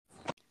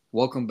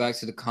Welcome back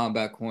to the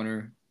Combat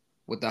Corner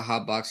with the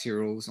Hot Box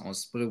Heroes on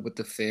Split with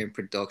the Fan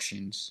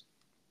Productions.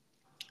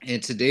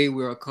 And today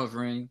we are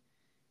covering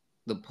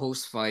the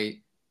post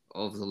fight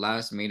of the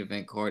last main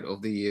event card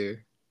of the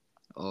year,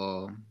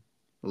 uh,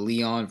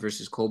 Leon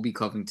versus Kobe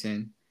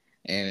Covington.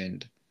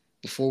 And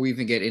before we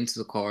even get into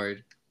the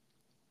card,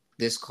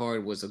 this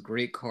card was a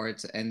great card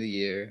to end the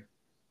year.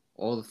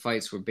 All the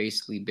fights were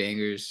basically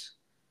bangers.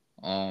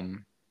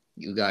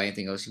 You got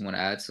anything else you want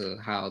to add to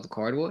how the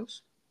card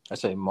was? I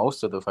say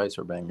most of the fights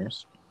were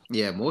bangers.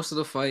 Yeah, most of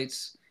the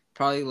fights,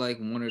 probably like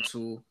one or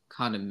two,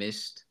 kind of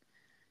missed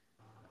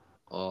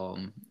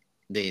um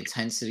the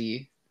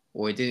intensity,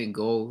 or it didn't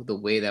go the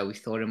way that we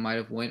thought it might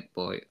have went.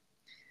 But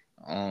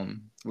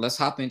let's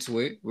hop into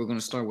it. We're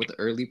gonna start with the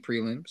early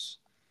prelims,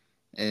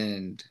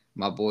 and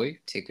my boy,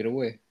 take it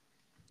away.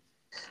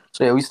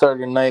 So yeah, we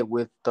started the night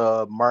with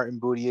Martin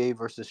Boutier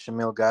versus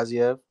Shamil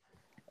Gaziev,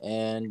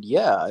 and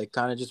yeah, it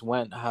kind of just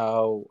went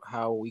how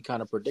we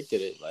kind of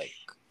predicted it. Like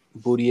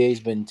Boutier's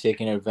been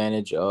taking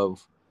advantage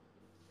of.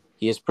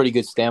 He has pretty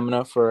good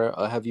stamina for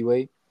a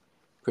heavyweight,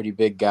 pretty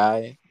big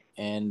guy,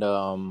 and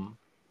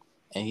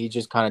he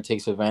just kind of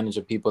takes advantage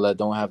of people that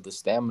don't have the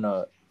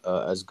stamina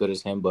as good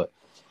as him, but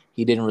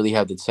he didn't really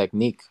have the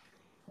technique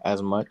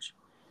as much.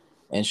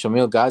 And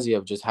Shamil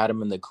Gaziev just had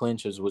him in the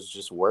clinches, was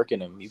just working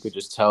him. You could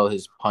just tell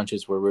his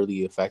punches were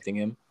really affecting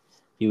him.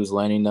 He was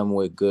landing them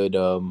with good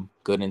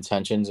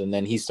intentions, and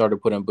then he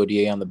started putting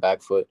Boutier on the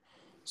back foot,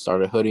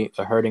 started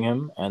hurting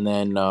him,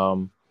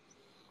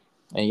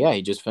 and yeah,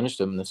 he just finished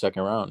him in the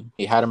second round.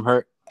 He had him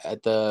hurt in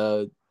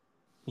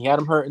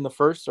the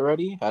first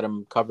already, had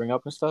him covering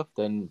up and stuff.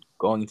 Then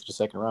going into the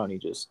second round, he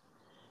just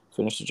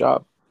finished the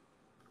job.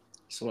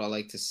 That's what I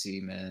like to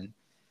see, man.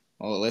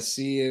 Oh, let's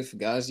see if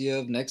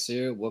Gaziev next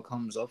year what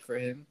comes up for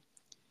him,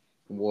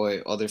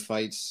 what other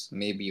fights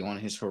may be on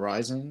his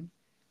horizon.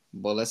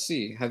 But let's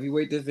see.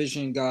 Heavyweight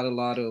division got a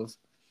lot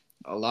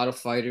of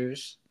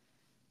fighters.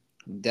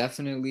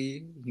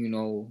 Definitely,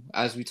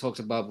 as we talked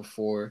about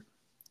before,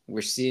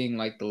 we're seeing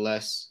like the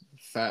less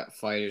fat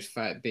fighters,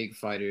 fat big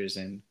fighters,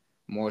 and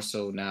more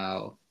so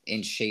now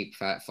in shape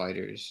fat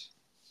fighters.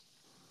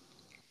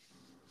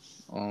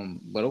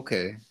 But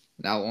okay.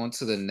 Now on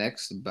to the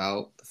next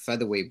bout, the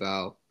featherweight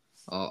bout.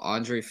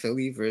 Andre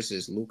Philly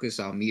versus Lucas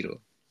Almeida.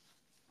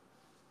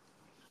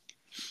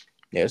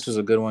 Yeah, this was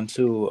a good one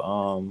too.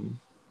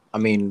 I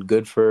mean,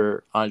 good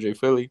for Andre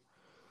Philly.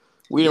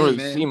 We didn't Yeah, really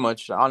see man.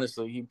 much.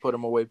 Honestly, he put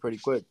him away pretty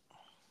quick.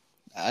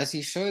 As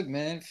he should,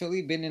 man.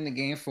 Philly been in the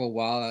game for a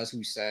while, as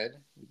we said.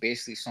 We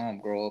basically saw him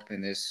grow up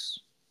in this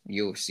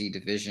UFC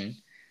division.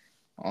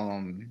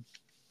 Um,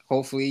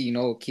 Hopefully,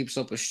 keeps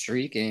up a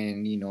streak,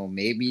 and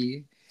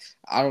maybe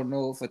I don't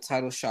know if a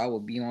title shot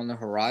will be on the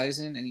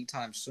horizon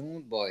anytime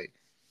soon, but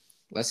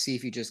let's see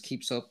if he just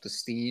keeps up the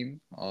steam,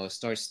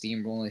 starts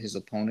steamrolling his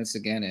opponents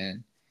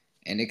again,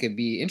 and it could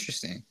be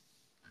interesting.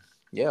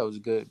 Yeah, it was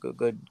good.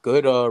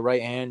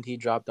 Right hand he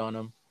dropped on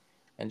him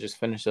and just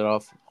finished it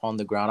off on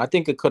the ground. I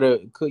think it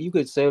could you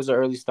could say it was an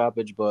early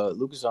stoppage, but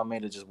Lucas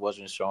Almeida just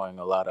wasn't showing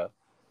a lot of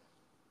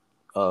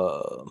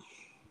uh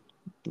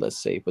let's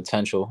say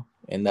potential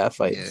in that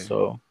fight. Yeah,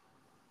 So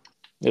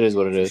it is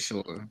what it for is.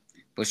 sure.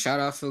 But shout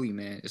out Philly,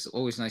 man. It's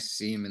always nice to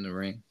see him in the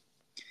ring.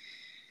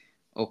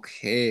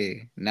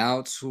 Okay,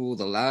 now to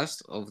the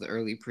last of the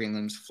early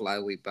prelims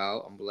flyweight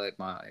bout. I'm gonna let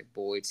my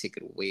boy take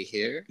it away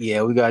here.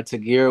 Yeah, we got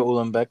Tagir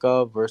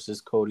Ulanbekov versus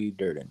Cody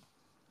Durden.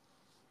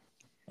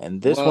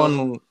 And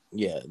Well,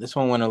 this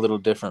one went a little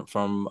different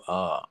from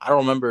I don't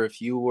remember if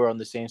you were on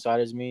the same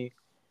side as me.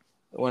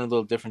 It went a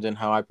little different than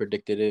how I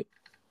predicted it.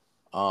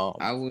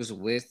 I Um was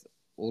with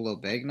Ola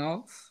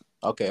Begnov.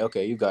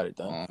 okay, you got it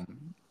then.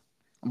 Um,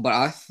 but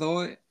I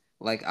thought,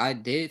 like, I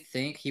did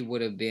think he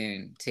would have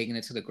been taking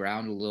it to the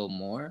ground a little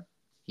more.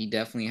 He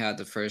definitely had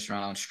the first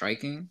round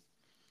striking.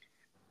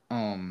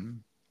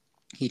 Um,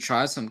 he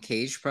tried some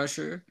cage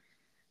pressure,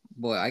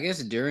 but I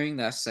guess during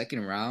that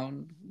second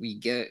round, we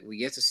get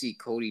to see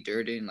Cody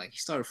Durden, like, he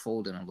started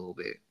folding a little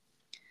bit.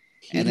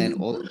 And then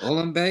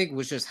Olenbeg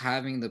was just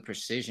having the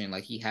precision,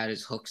 like he had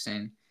his hooks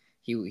in.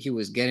 He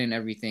was getting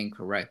everything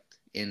correct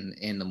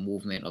in the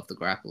movement of the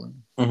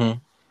grappling. hmm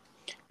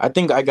I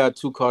think I got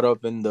too caught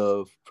up in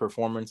the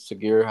performance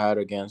Tagir had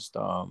against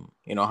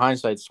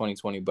hindsight's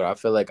 2020, but I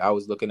feel like I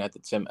was looking at the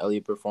Tim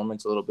Elliott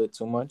performance a little bit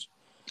too much.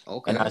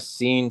 And I Okay.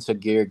 seen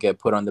Tagir get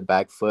put on the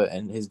back foot,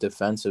 and his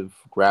defensive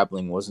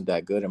grappling wasn't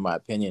that good, in my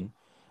opinion.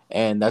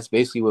 And that's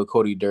basically what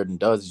Cody Durden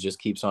does. He just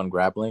keeps on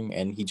grappling,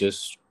 and he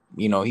just,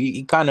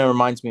 he kind of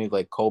reminds me of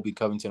like Colby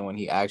Covington when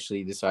he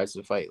actually decides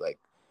to fight. Like,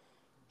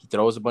 he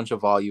throws a bunch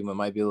of volume. It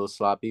might be a little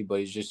sloppy, but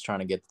he's just trying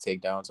to get the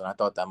takedowns. And I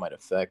thought that might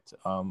affect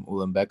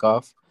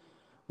Ulanbekov.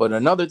 But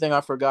another thing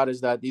I forgot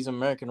is that these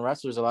American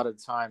wrestlers, a lot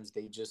of times,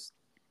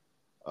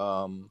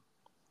 um,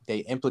 they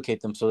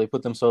implicate them, so they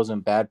put themselves in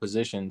bad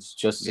positions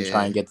just to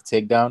try Yeah. and get the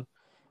takedown.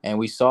 And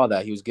we saw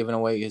that he was giving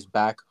away his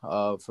back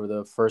for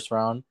the first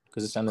round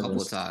because it's A ended in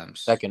couple of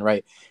times. second,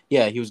 right?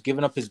 Yeah, he was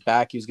giving up his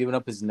back, he was giving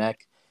up his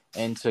neck,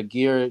 and to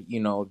gear,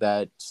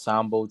 that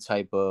sambo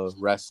type of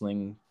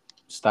wrestling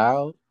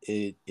style,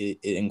 it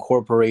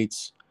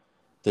incorporates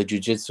the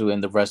jujitsu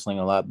and the wrestling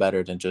a lot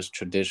better than just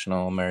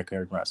traditional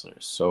American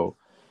wrestlers. So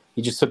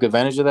he just took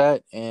advantage of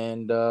that,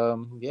 and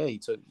yeah, he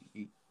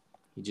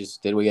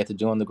just did what he had to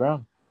do on the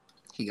ground.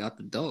 He got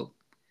the dope.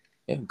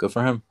 Yeah, good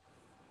for him.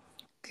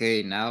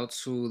 Okay, now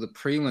to the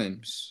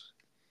prelims.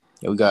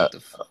 Yeah, we got.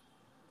 The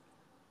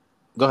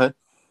Go ahead.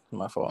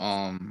 My fault.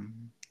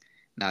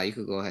 Now you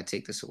could go ahead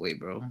take this away,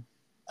 bro.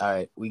 All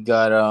right, we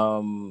got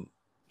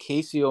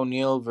Casey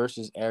O'Neill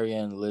versus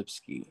Ariane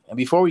Lipsky. And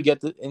before we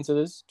get into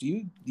this,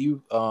 do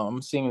you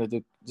I'm seeing that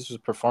this was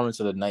performance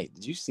of the night.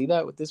 Did you see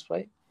that with this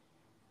fight?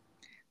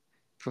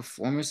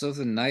 Performance of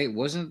the night.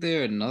 Wasn't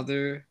there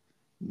another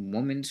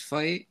women's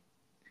fight?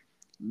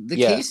 The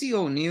Yeah, Casey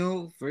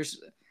O'Neill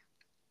versus.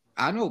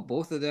 I know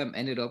both of them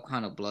ended up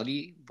kind of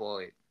bloody,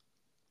 but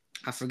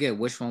I forget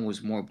which one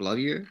was more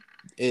bloodier.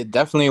 it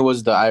definitely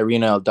was the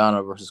Irina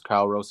Aldana versus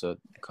Kyle Rosa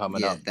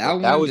coming Yeah, up. that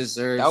That one was that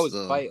deserves was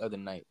the. fight of the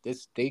night.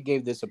 This they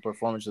gave this a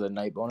performance of the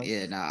night bonus.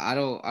 Yeah, nah, I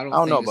don't I don't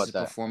know think this is about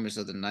that. performance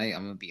of the night.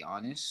 I'm gonna be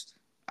honest.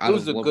 It Out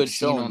was of a what we've good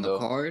seen showing on the though.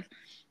 card,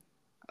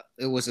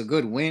 it was a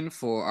good win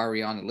for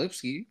Ariana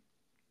Lipsky.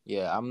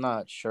 Yeah, I'm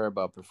not sure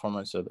about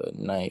performance of the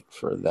night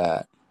for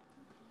that.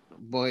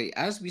 But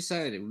as we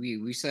said,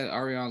 we said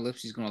Ariana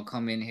Lipsky's gonna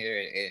come in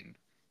here and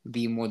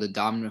be more the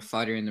dominant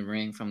fighter in the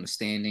ring, from the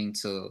standing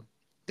to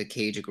the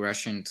cage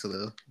aggression to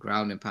the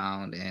ground and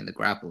pound and the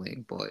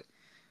grappling. But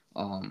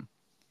um,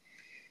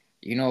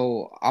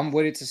 I'm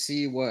waiting to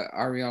see what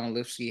Ariana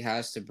Lipsky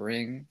has to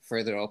bring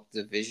further up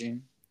the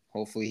division.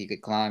 Hopefully, he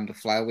could climb. The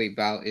flyweight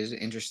bout is an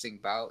interesting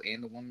bout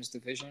in the women's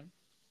division.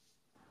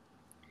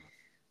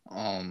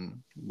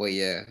 But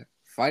yeah,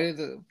 fight of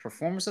the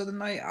performance of the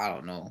night. I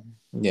don't know.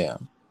 Yeah,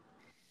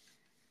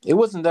 it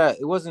wasn't that.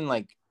 It wasn't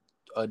like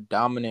a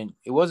dominant.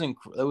 It wasn't.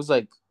 It was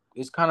like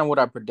it's kind of what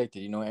I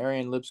predicted. You know,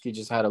 Ariane Lipsky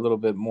just had a little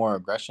bit more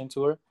aggression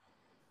to her,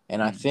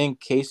 and I Hmm. think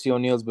Casey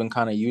O'Neill's been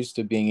kind of used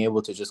to being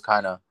able to just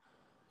kind of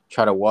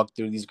try to walk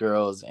through these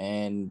girls,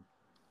 and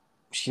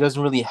she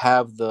doesn't really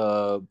have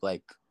the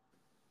like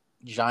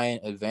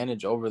giant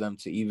advantage over them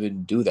to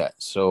even do that.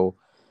 So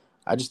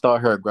I just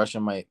thought her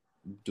aggression might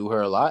do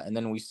her a lot, and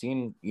then we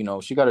seen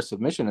she got a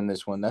submission in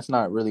this one. That's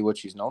not really what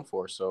she's known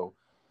for. So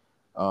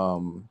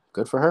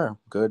good for her.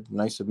 Good,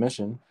 nice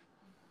submission.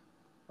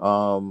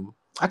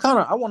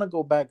 I want to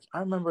go back. I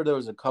remember there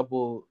was a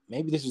couple.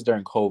 Maybe this is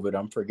during COVID.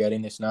 I'm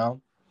forgetting this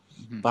now.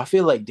 Hmm. But I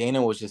feel like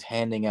Dana was just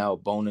handing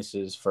out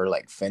bonuses for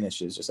like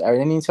finishes. Just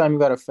anytime you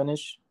got a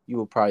finish, you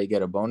will probably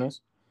get a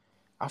bonus.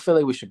 I feel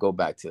like we should go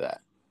back to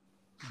that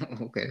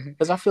Okay,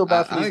 because I feel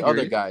bad for I these other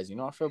agree. guys.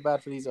 I feel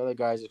bad for these other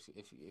guys.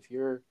 If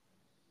you're,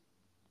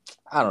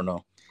 I don't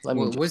know. Let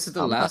me Well, just. was it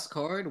the I'm not. last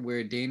card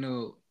where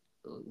Dano,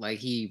 like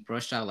he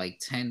brushed out like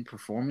 10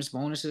 performance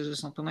bonuses or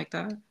something like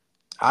that?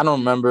 I don't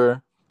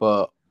remember,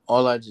 but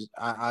all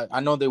I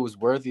know they was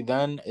worthy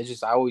then. It's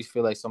just I always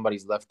feel like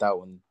somebody's left out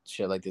when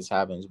shit like this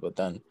happens. But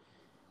then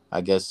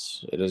I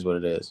guess it is what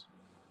it is.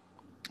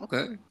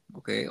 Okay,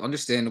 okay,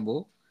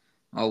 understandable.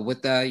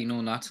 With that,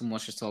 not too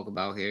much to talk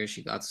about here.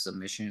 She got the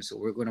submission, so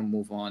we're gonna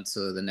move on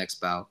to the next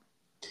bout.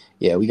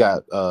 Yeah, we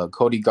got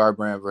Cody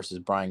Garbrandt versus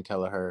Brian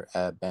Kelleher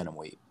at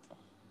bantamweight.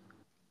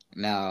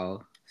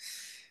 Now,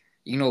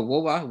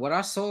 what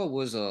I saw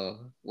was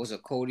a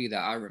Cody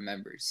that I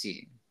remembered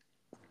seeing.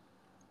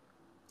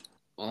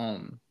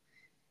 Um,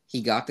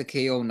 he got the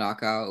KO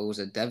knockout. It was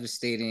a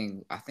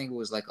devastating. I think it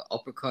was like an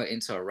uppercut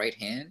into a right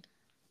hand.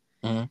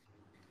 Mm-hmm.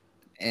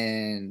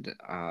 And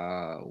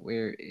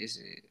where is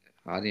it?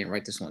 I didn't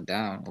write this one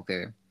down.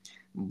 Okay,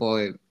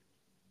 but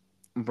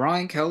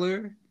Brian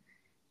Keller,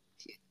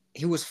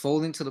 he was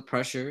folding to the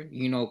pressure.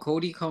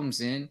 Cody comes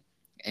in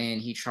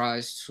and he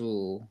tries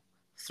to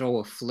throw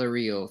a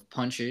flurry of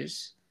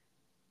punches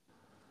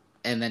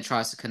and then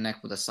tries to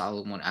connect with a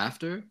solid one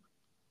after.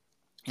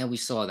 And we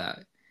saw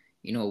that.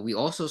 We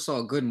also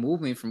saw good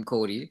movement from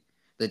Cody.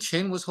 The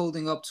chin was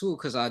holding up too,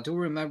 because I do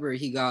remember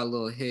he got a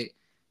little hit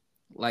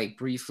like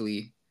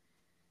briefly,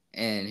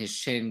 and his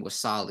chin was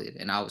solid,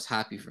 and I was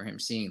happy for him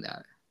seeing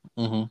that.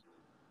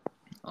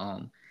 Mm-hmm.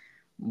 Um,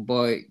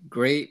 but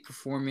great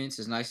performance.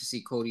 It's nice to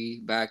see Cody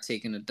back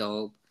taking a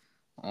dub.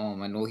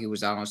 I know he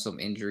was out on some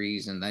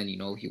injuries, and then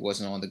he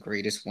wasn't on the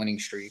greatest winning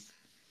streak.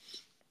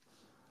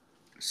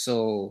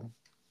 So,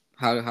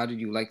 how did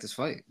you like this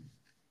fight?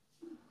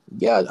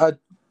 Yeah,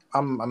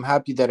 I'm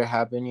happy that it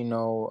happened.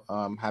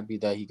 I'm happy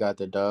that he got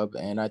the dub,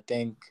 and I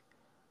think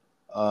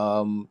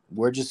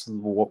we're just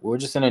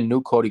in a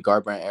new Cody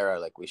Garbrandt era.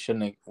 Like we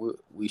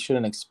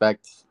shouldn't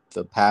expect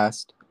the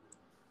past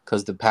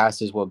because the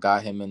past is what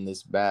got him in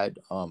this bad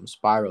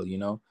spiral.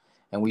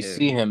 And we Yeah,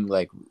 see him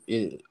like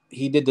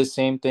he did the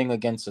same thing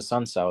against the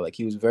Sun Sao. Like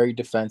he was very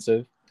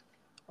defensive.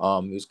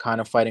 He was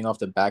kind of fighting off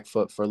the back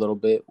foot for a little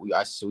bit.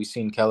 We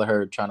seen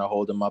Kelleher trying to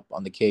hold him up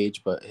on the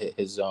cage, but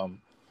his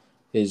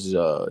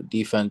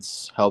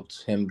defense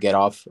helped him get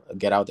out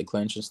the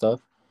clinch and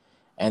stuff.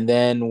 And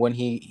then when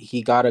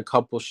he got a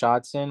couple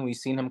shots in, we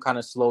seen him kind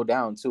of slow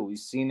down too. yeah, We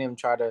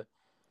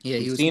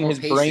he was seen more his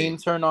brain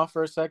patient. turn off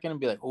for a second and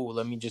be like, oh,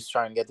 let me just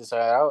try and get this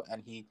out.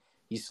 And he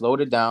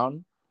slowed it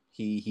down.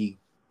 He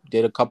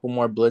did a couple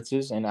more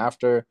blitzes, and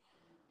after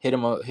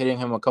hitting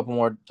him a couple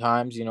more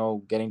times,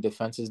 getting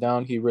defenses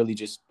down, he really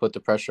just put the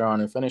pressure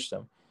on and finished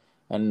him.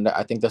 And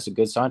I think that's a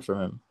good sign for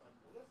him.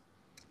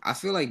 I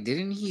feel like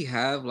didn't he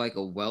have like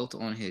a welt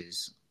on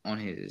his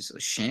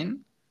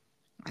shin?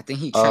 I think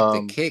he checked the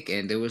Um, kick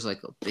and there was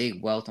like a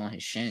big welt on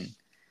his shin.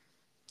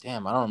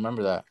 Damn, I don't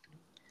remember that.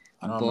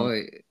 I don't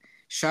remember. But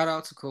shout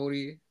out to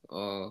Cody.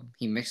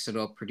 He mixed it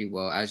up pretty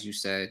well, as you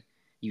said.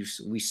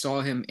 We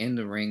saw him in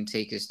the ring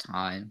take his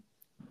time.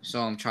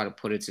 Saw him try to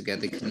put it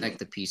together, connect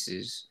the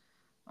pieces.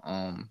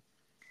 Um,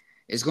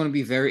 it's going to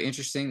be very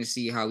interesting to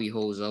see how he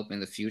holds up in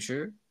the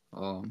future.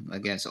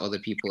 Against other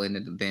people in the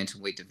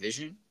bantamweight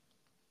division.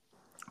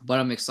 But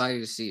I'm excited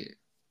to see it.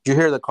 Did you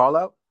hear the call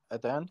out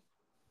at the end?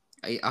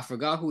 I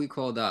forgot who he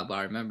called out, but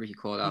I remember he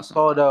called He out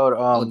called somebody. out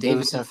Oh,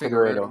 Davidson Davidson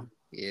Figueredo.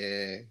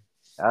 Figueredo.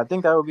 Yeah. I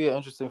think that would be an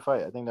interesting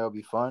fight. I think that would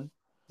be fun.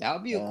 That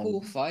would be a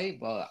cool And fight,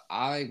 but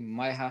I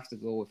might have to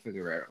go with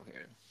Figueredo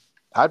here.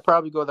 I'd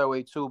probably go that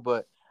way too,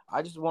 but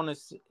I just want to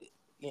see,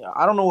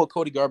 I don't know what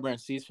Cody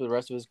Garbrandt sees for the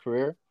rest of his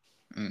career,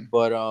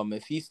 but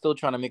if he's still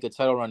trying to make a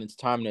title run, it's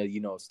time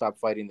to, stop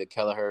fighting the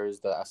Kelleher's,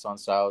 the Asan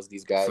Saos,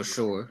 these For guys.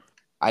 sure.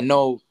 I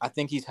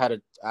think he's had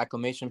an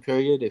acclimation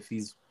period. If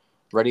he's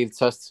ready to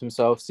test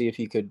himself, see if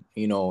he could,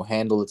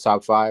 handle the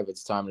top five,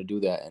 it's time to do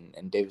that.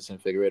 And Davidson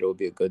Figueredo would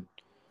be a good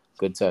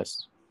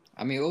test.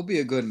 I mean, it'll be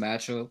a good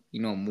matchup.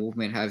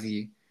 Movement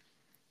heavy.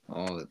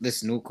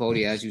 This new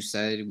Cody, as you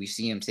said, we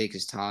see him take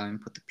his time,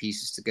 put the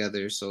pieces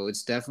together. So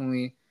it's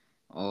definitely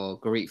a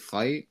great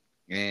fight.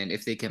 And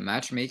if they can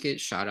match make it,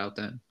 shout out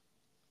them.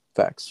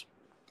 Facts.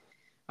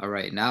 All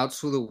right, now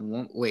to the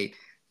one. Wait,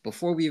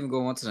 before we even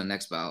go on to the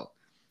next bout,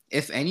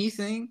 if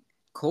anything,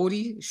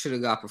 Cody should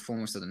have got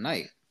performance of the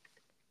night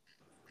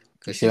You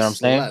because see what I'm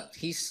saying?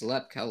 He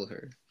slept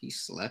Kelleher. He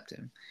slept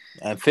him.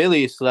 And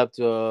Philly slept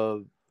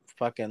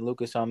fucking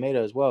Lucas Almeida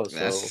as well.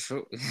 That's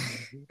So true.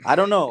 I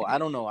don't know. I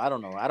don't know. I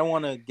don't know. I don't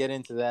want to get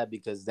into that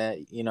because that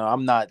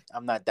I'm not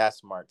that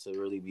smart to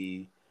really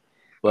be.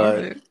 All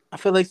But right, I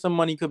feel like some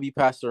money could be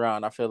passed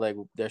around. I feel like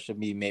there should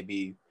be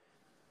maybe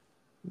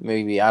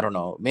I don't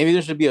know. Maybe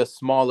there should be a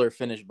smaller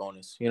finish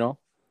bonus. a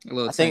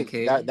little I think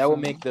 10K. that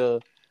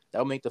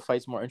would make the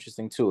fights more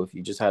interesting too if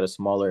you just had a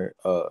smaller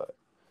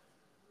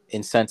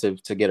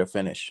incentive to get a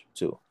finish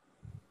too.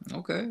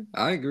 Okay,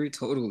 I agree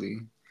totally.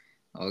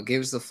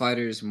 Gives the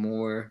fighters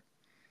more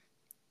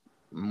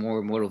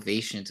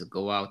motivation to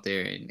go out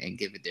there and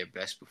give it their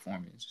best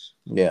performance.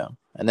 Yeah,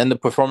 and then the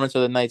performance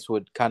of the nights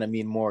would kind of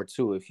mean more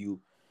too if you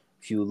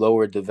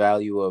lowered the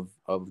value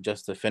of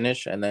just the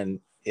finish, and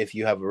then if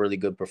you have a really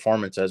good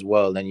performance as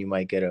well, then you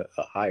might get a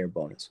higher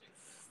bonus.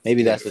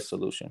 Maybe Yeah, that's the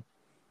solution.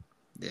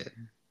 yeah.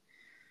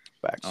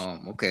 Facts.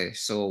 Okay,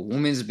 so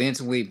women's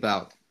bantamweight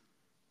bout.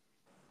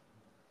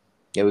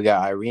 Yeah, we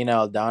got Irina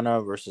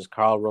Aldana versus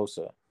Carl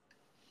Rosa.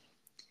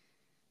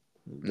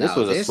 This Now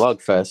was a this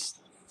slugfest.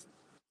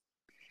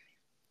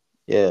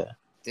 Yeah.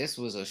 this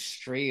was a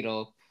straight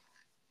up,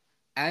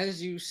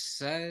 as you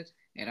said,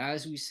 and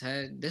as we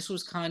said, this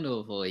was kind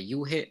of a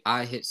you hit,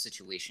 I hit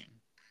situation.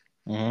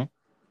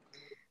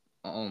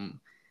 Mm-hmm. Um,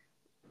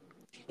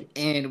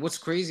 and what's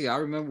crazy, I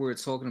remember we were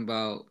talking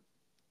about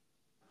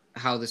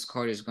how this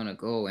card is gonna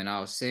go, and I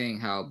was saying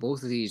how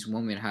both of these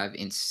women have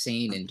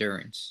insane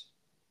endurance.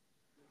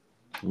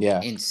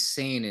 Yeah.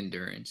 Insane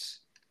endurance.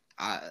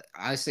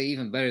 I say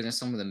even better than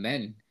some of the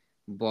men.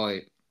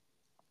 But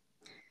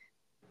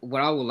what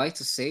I would like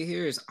to say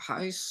here is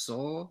I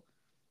saw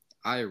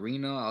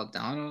Irina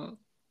Aldana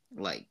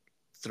like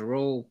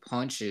throw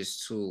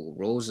punches to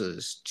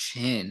Rosa's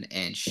chin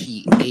and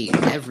she ate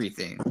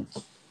everything.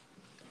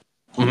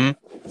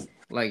 Mm-hmm.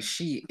 Like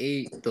she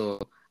ate the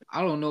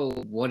I don't know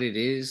what it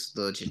is,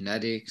 the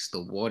genetics,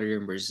 the water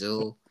in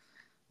Brazil,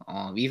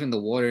 even the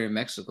water in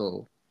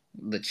Mexico.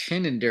 The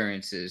chin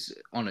endurance is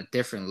on a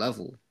different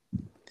level.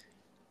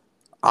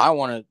 I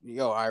want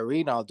to,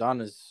 Irina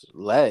Aldana's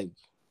leg,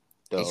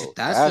 though. That's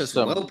That's just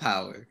some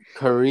willpower.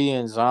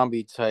 Korean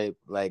zombie type.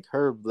 Like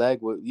her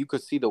leg, you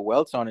could see the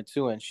welts on it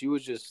too, and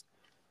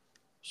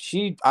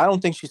I don't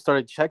think she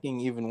started checking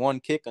even one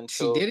kick She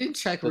until didn't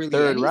check the really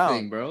third anything,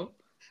 round. bro.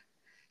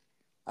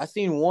 I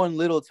seen one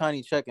little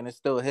tiny check and it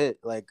still hit.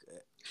 Like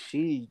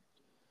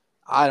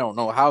I don't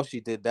know how she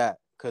did that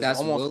because That's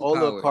almost all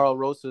of willpower. Carl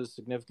Rosa's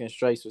significant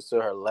strikes was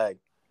to her leg.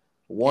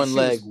 And One she was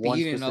leg, one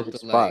beating up specific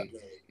the spot. leg.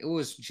 It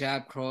was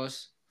jab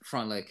cross,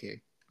 front leg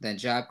kick, then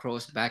jab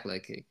cross, back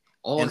leg kick,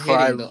 all And for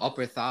hitting the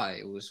upper thigh.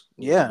 It was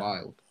yeah,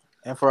 wild.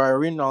 and for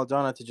Irene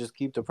Aldana to just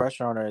keep the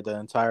pressure on her the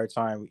entire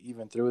time,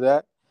 even through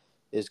that,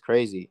 is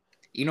crazy.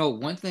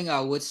 One thing I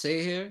would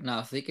say here,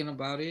 now thinking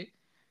about it,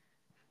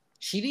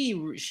 she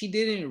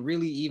didn't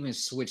really even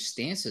switch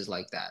stances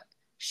like that.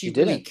 She She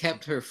really didn't.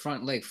 kept her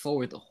front leg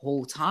forward the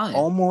whole time.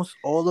 Almost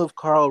all of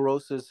Carl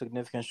Rosa's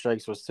significant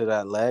strikes was to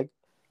that leg,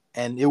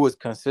 and it was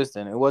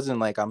consistent. It wasn't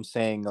like I'm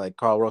saying like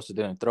Carl Rosa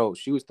didn't throw.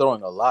 She was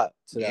throwing a lot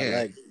to that Yeah.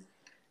 leg,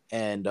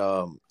 and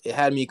it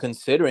had me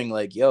considering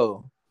like,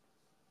 yo,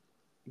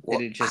 Did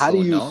Well, it just how do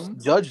go you numb?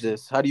 judge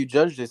this? How do you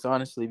judge this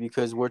honestly?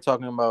 Because we're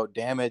talking about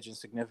damage and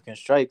significant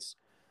strikes.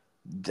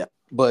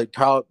 But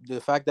how the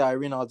fact that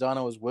Irene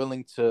Aldana was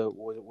willing to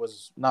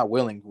was not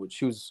willing,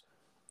 she was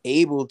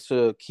able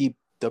to keep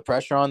the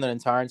pressure on the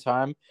entire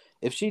time.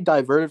 If she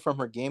diverted from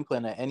her game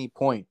plan at any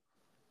point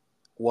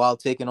while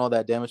taking all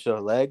that damage to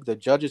her leg, the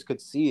judges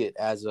could see it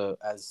as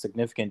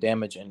significant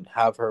damage and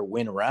have her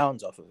win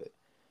rounds off of it.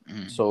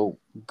 Mm. So,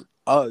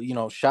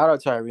 shout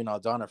out to Irene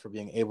Aldana for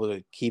being able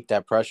to keep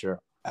that pressure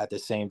at the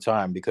same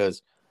time,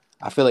 because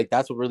I feel like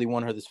that's what really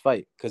won her this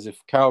fight. Because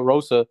if Carol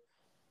Rosa,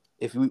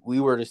 if we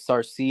were to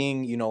start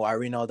seeing,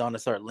 Irene Aldana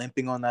start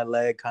limping on that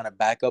leg, kind of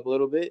back up a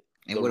little bit,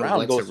 It the would have round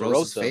went to goes to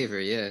Rose's Rosa. favor,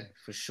 yeah,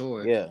 for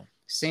sure. Yeah.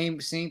 Same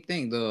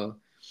thing. The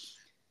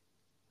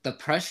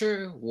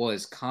pressure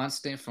was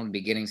constant from the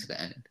beginning to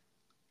the end.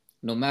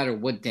 No matter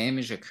what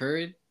damage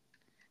occurred,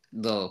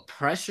 the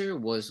pressure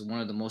was one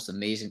of the most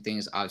amazing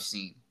things I've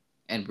seen,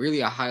 and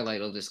really a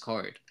highlight of this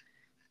card.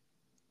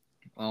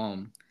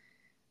 Um,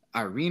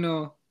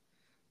 Irina,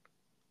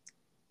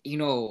 you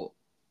know,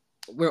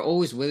 we're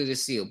always willing to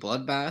see a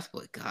bloodbath,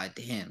 but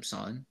goddamn,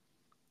 son,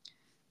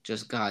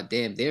 just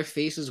goddamn, their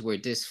faces were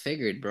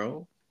disfigured,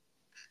 bro.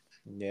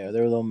 Yeah,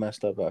 they're a little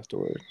messed up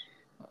afterwards.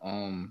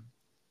 Um,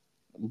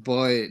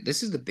 but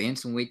this is the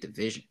bantamweight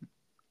division.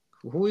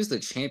 Who is the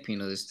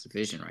champion of this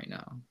division right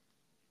now?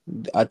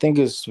 I think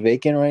it's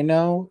vacant right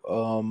now.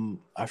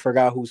 I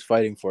forgot who's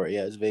fighting for it.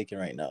 Yeah, it's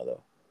vacant right now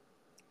though,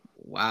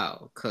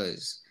 Wow,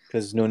 cause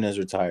because Nunes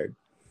retired.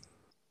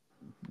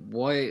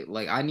 boy,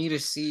 like I need to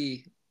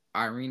see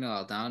Irina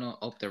Aldana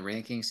up the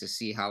rankings to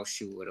see how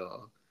she would I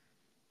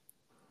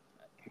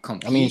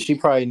mean, compete. she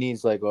probably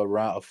needs like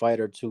a fight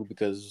or two,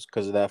 because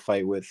of that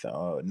fight with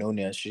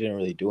Nunes. She didn't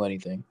really do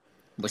anything.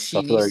 But So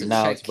she I feel needs like to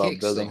now check it's about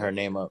kicks building her though.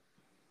 name up.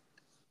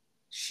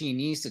 She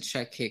needs to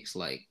check kicks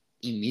like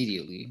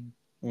immediately.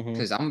 Hmm.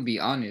 Cause I'm gonna be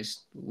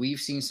honest, we've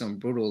seen some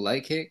brutal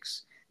leg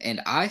kicks,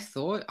 and I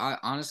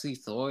honestly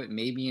thought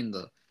maybe in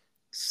the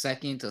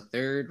second to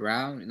third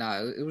round.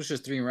 Nah, it was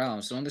just 3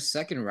 rounds. So in the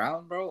second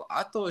round, bro,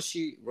 I thought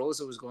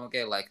Rosa was gonna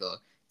get like a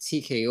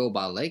TKO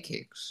by leg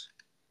kicks.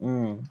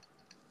 Mm.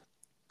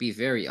 Be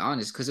very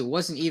honest, because it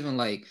wasn't even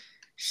like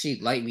she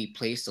lightly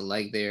placed the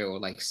leg there or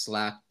like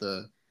slapped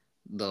the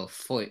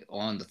foot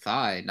on the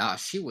thigh. Nah,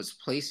 she was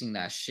placing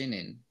that shin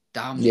in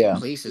dominant Yeah.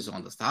 places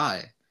on the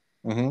thigh.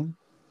 Hmm.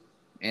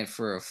 And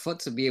for a foot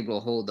to be able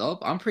to hold up,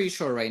 I'm pretty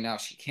sure right now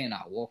she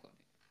cannot walk on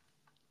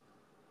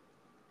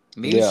it.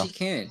 Maybe Yeah. she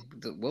can.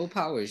 The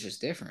willpower is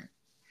just different.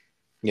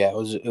 Yeah.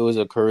 It was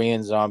a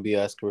Korean zombie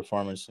esque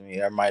performance to me.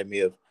 It reminded me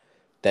of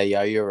that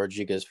Yair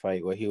Rodriguez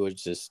fight where he was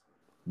just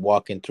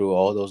walking through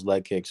all those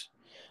leg kicks.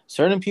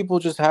 Certain people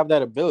just have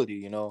that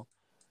ability. I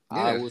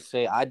Yeah. would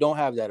say I don't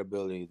have that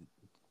ability,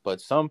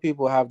 but some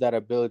people have that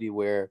ability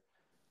where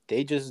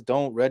they just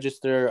don't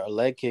register a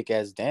leg kick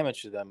as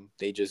damage to them.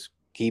 They just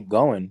keep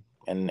going.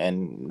 And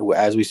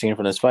as we've seen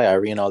from this fight,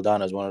 Irene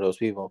Aldana is one of those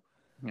people.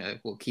 Yeah,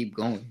 we'll keep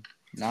going.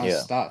 Yeah.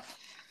 Non-stop.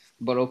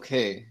 But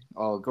okay.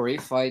 Oh,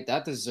 great fight.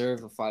 That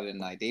deserved a fight of the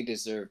night. They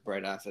deserved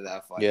bread after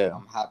that fight. Yeah.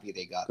 I'm happy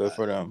they got Good that.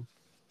 for them.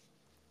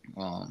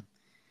 Um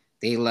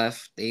they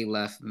left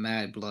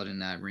mad blood in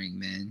that ring,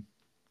 man.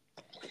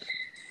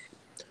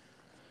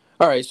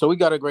 All right, so we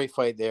got a great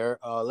fight there.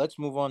 Let's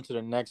move on to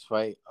the next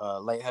fight.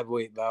 Light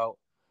heavyweight bout: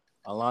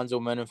 Alonzo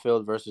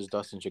Menenfield versus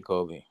Dustin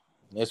Jacoby.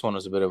 This one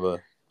was a bit of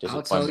a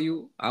I'll tell disappointment.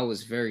 you, I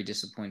was very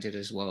disappointed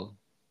as well.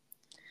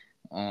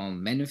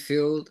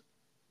 Menfield,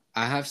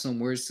 I have some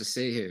words to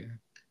say here.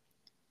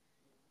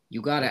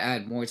 You gotta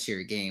add more to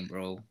your game,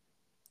 bro.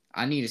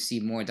 I need to see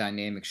more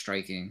dynamic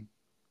striking.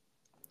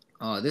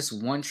 This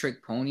one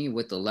trick pony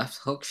with the left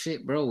hook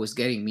shit, bro, was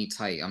getting me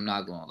tight. I'm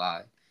not gonna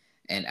lie.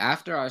 And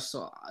after I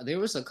saw, there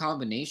was a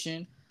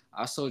combination.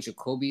 I saw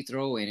Jacoby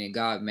throw, and it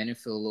got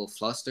Menenfield a little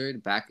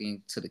flustered back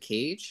into the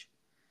cage.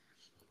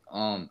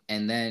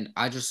 And then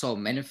I just saw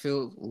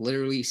Menenfield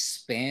literally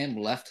spam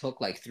left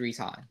hook like 3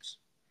 times.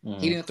 He Hmm.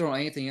 didn't throw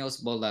anything else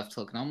but left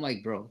hook, and I'm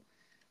like, bro,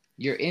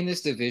 you're in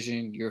this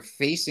division. You're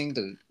facing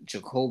the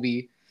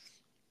Jacoby.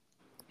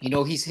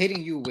 He's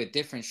hitting you with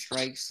different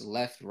strikes,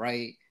 left,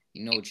 right,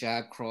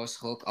 jab, cross,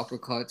 hook,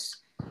 uppercuts,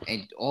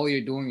 and all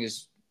you're doing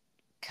is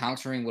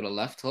countering with a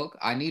left hook.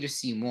 I need to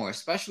see more,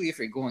 especially if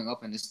you're going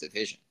up in this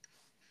division.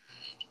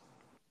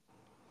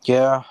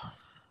 Yeah,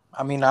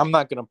 I mean, I'm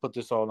not gonna put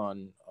this all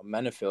on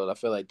Menenfield. I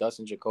feel like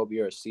Dustin Jacoby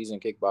are a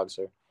seasoned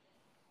kickboxer.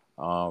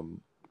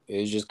 Um, it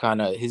was just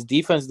kind of his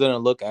defense didn't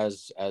look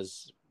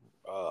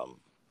um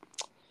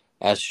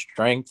as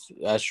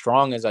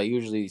strong as I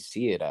usually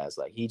see it as.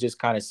 Like he just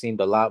kind of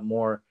seemed a lot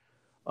more.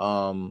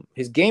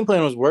 His game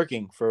plan was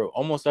working for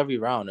almost every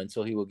round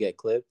until he would get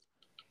clipped,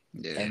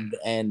 Yeah.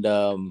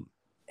 and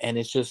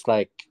it's just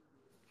like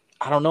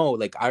I don't know.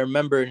 Like I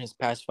remember in his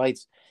past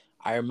fights,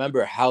 I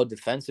remember how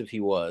defensive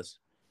he was.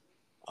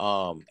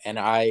 And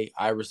I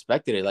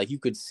respected it. Like you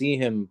could see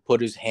him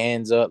put his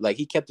hands up. Like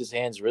he kept his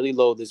hands really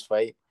low this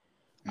fight.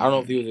 I don't know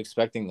if he Mm-hmm. was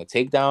expecting a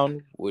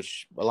takedown,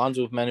 which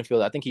Alonzo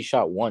Menenfield, I think he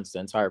shot once the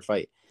entire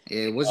fight.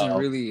 It wasn't Um,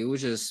 really. It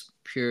was just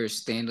pure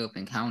stand up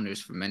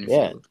encounters for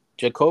Yeah, Menifeld.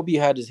 Jacoby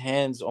had his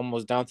hands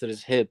almost down to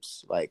his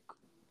hips, like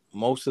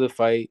most of the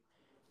fight.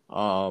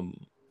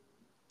 Um,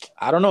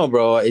 I don't know,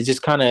 bro. It's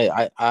just kind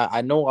of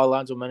I know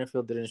Alonzo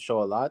Menifield didn't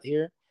show a lot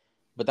here,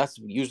 but that's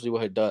usually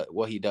what he does.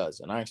 What he does,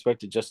 and I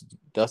expected just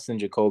Dustin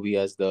Jacoby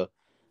as the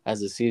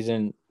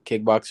seasoned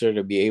kickboxer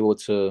to be able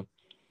to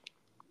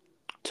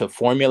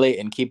formulate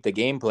and keep the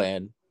game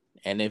plan,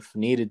 and if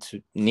needed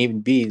to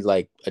need be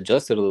like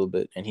adjusted a little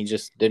bit, and he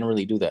just didn't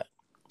really do that.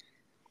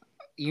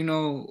 You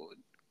know,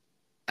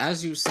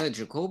 as you said,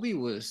 Jacoby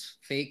was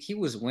fake. He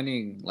was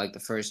winning like the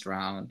first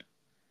round.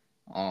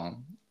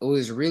 It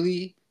was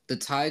really the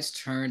tides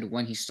turned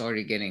when he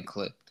started getting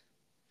clipped.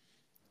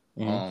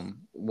 Hmm.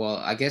 Well,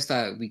 I guess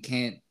that we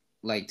can't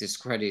like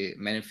discredit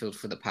Menifeld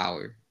for the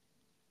power.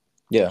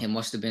 Yeah, It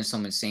must have been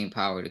some insane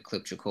power to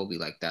clip Jacoby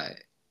like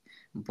that.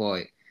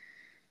 But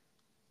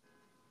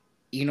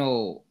you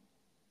know,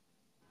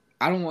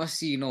 I don't want to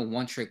see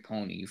one trick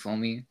pony. You feel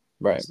me?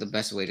 right. It's the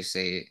best way to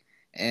say it.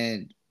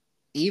 And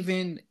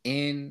even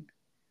in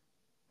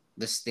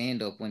the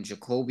stand up when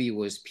Jacoby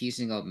was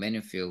piecing up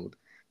Menifeld,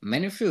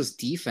 Menifield's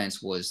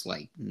defense was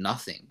like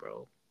nothing,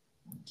 bro.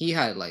 He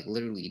had like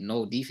literally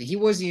no defense. He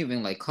wasn't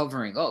even like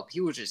covering up.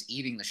 He was just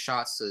eating the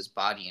shots to his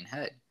body and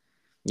head.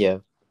 Yeah,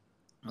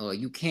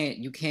 You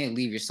can't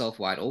leave yourself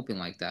wide open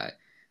like that,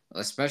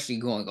 especially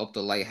going up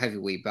the light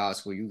heavyweight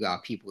bouts where you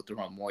got people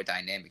throwing more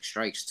dynamic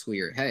strikes to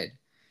your head.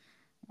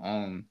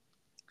 Um,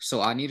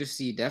 so I need to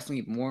see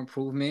definitely more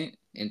improvement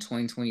in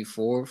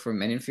 2024 for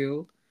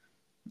Menenfield.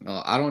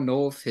 I don't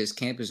know if his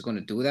camp is going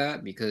to do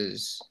that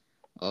because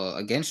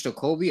against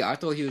Jacoby, I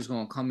thought he was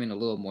going to come in a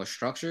little more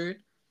structured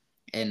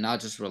and not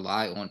just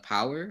rely on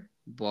power.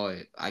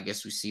 But I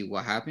guess we see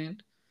what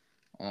happened.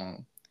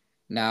 Um,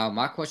 Now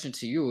my question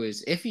to you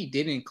is, if he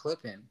didn't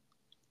clip him,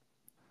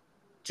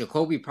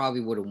 Jacoby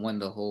probably would have won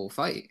the whole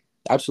fight.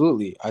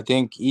 absolutely. I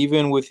think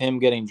even with him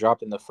getting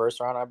dropped in the first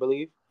round, I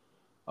believe,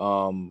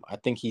 I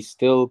think he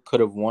still could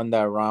have won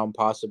that round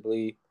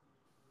possibly.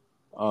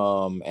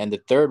 And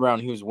the third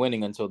round he was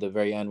winning until the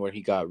very end where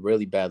he got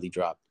really badly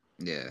dropped.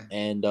 Yeah,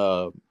 And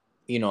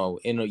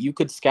you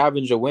could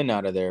scavenge a win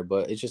out of there,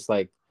 but it's just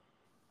like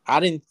I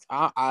didn't.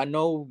 I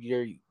know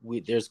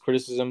there's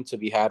criticism to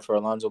be had for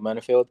Alonzo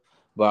Menifield,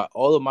 but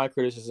all of my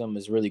criticism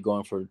is really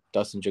going for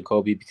Dustin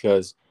Jacoby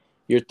because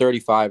you're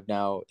 35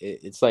 now.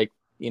 It's like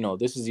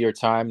this is your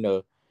time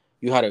to.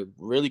 You had a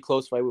really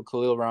close fight with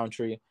Khalil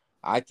Roundtree.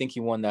 I think he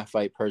won that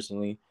fight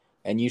personally,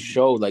 and you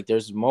showed like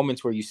there's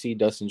moments where you see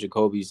Dustin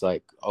Jacoby's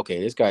like,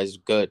 okay, this guy's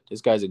good.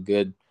 This guy's a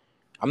good.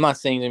 I'm not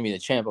saying he's gonna be the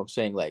champ. I'm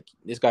saying like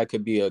this guy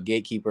could be a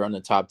gatekeeper on the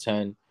top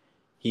 10.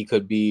 He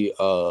could be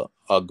a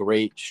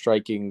great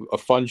striking,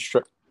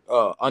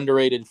 a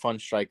underrated fun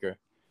striker.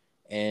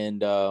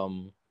 And I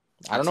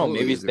I don't know, totally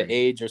maybe it's the agree.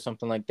 age or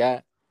something like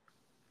that.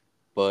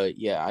 But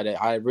yeah,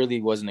 I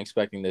really wasn't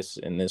expecting this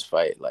in this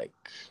fight. Like,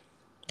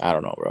 I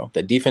don't know, bro.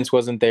 The defense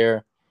wasn't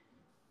there.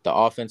 The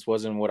offense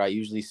wasn't what I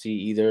usually see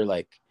either.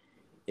 Like,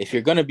 if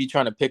you're gonna be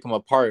trying to pick him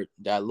apart,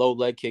 that low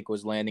leg kick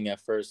was landing at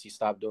first. He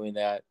stopped doing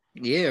that.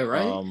 Yeah,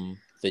 right.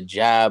 The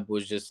jab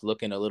was just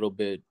looking a little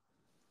bit.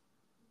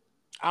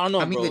 I don't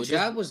I know, mean, the bro. It just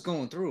jab was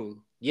going through. If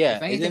yeah,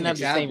 it anything, didn't the have the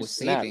jab same was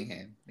snap. saving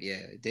him. Yeah,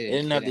 it It didn't.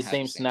 didn't It have the didn't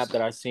have the same same snap that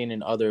snap. I've seen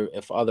in other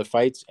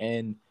fights,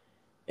 and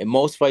in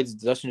most fights,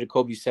 Dustin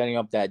Jacoby setting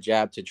up that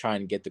jab to try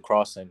and get the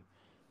cross in,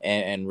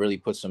 and really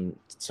put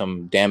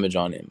some damage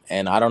on him.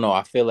 And I don't know,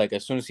 I feel like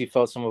as soon as he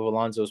felt some of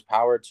Alonzo's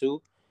power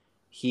too,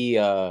 he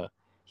uh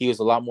he was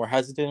a lot more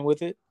hesitant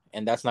with it,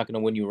 and that's not going to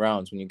win you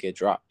rounds when you get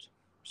dropped.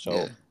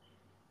 Yeah, So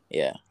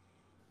yeah,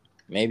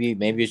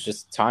 maybe it's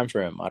just time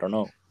for him. I don't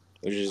know,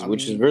 I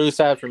which is mean, really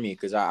sad for me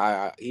because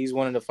he's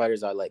one of the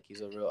fighters I like.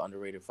 He's a real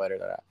underrated fighter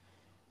that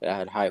I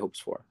had high hopes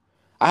for.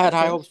 I had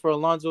high okay. hopes for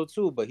Alonzo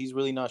too, but he's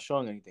really not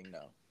showing anything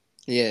now.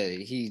 Yeah,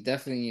 he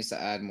definitely needs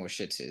to add more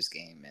shit to his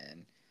game,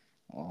 man.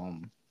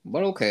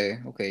 But okay,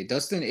 okay.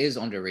 Dustin is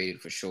underrated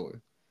for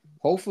sure.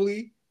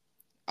 Hopefully,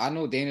 I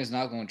know Dana's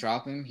not going to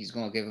drop him. He's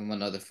going to give him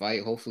another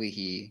fight. Hopefully,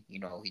 he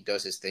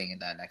does his thing in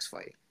that next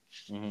fight.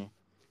 Hmm.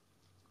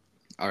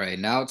 All right,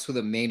 now to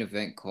the main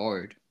event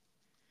card.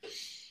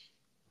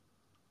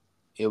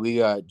 Yeah, we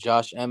got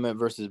Josh Emmett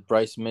versus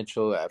Bryce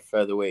Mitchell at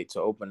featherweight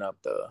to open up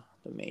the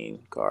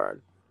main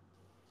card.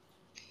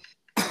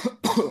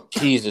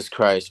 Jesus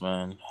Christ,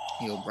 man.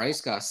 Yo,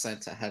 Bryce got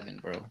sent to heaven,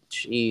 bro. I'm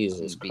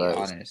Jesus gonna be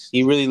Christ.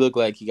 He honest. really looked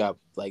like he got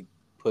like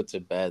put to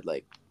bed.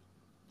 Like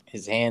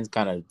his hands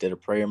kind of did a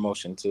prayer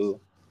motion too.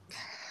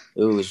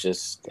 It was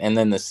just, and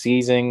then the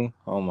seizing.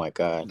 Oh my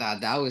God.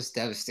 That was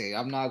devastating.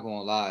 I'm not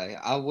gonna lie.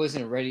 I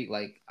wasn't ready.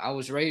 Like I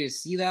was ready to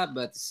see that,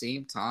 but at the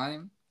same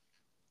time,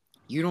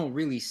 you don't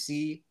really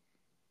see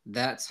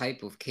that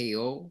type of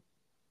KO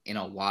in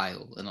a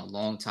while, in a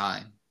long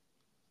time.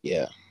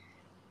 Yeah.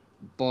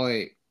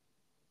 But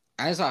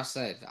as I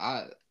said,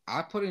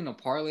 I put in a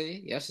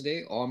parlay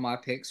yesterday, all my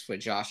picks for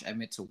Josh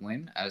Emmett to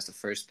win as the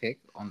first pick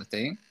on the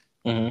thing.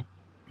 Hmm.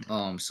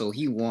 So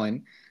he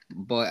won.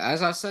 But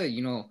as I said,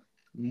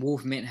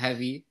 movement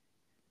heavy,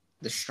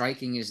 the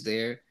striking is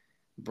there.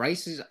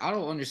 Bryce is. I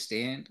don't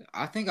understand.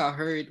 I think I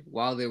heard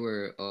while they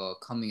were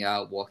coming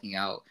out, walking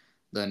out,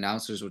 the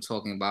announcers were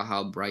talking about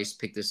how Bryce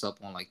picked this up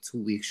on like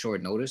 2 weeks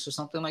short notice or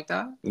something like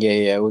that. Yeah,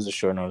 yeah, it was a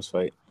short notice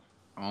fight.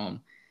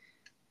 Um,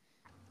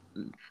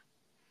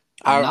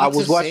 I not to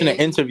was watching an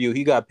say interview.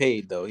 He got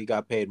paid though. He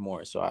got paid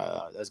more, so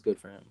that's good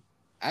for him.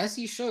 as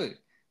he should,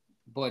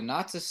 but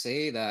not to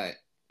say that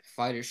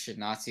fighters should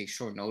not take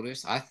short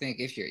notice. I think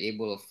if you're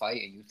able to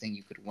fight and you think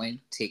you could win,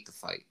 take the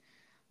fight.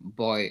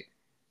 But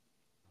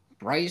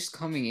Bryce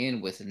coming in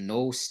with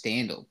no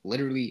stand up,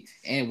 literally.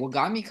 And what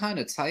got me kind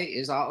of tight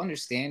is I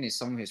understand in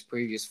some of his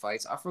previous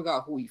fights, I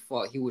forgot who he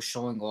fought. He was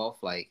showing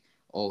off like,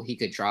 oh, he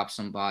could drop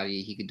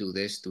somebody, he could do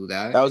this, do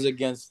That that. was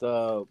against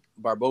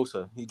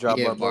Barbosa. He dropped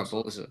Yeah, Barbosa.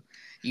 Barboza.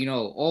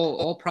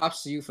 All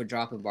props to you for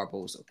dropping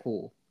Barboza.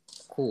 Cool,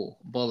 cool.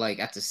 But like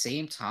at the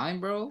same time,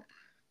 bro,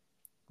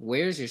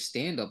 where's your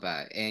stand up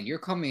at? And you're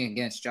coming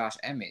against Josh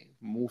Emmett,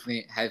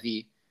 movement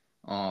heavy.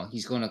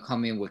 He's gonna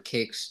come in with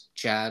kicks,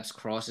 jabs,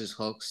 crosses,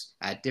 hooks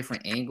at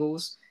different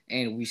angles,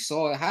 and we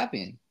saw it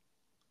happen.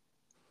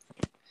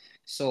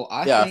 So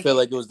I Yeah, I think, feel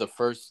like it was the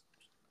first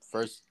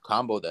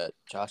combo that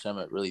Josh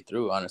Emmett really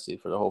threw. Honestly,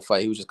 for the whole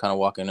fight, he was just kind of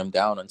walking him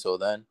down until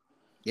then.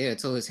 yeah,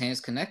 until his hands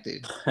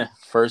connected,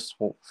 first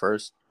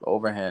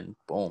overhand,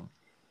 boom.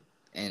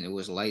 and it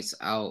was lights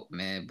out,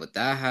 man. But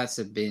that had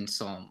to been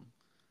some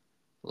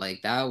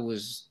like that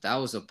was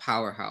a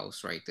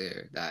powerhouse right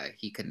there that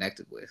he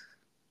connected with.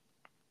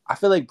 I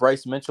feel like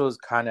Bryce Mitchell is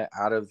kind of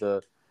out of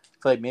the. I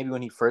feel like maybe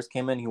when he first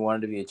came in, he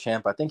wanted to be a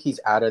champ. I think he's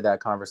out of that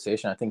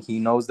conversation. I think he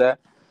knows that,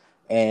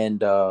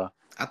 and I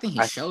think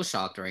he's I shell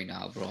shocked right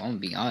now, bro. I'm gonna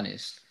be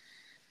honest.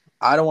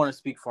 I don't want to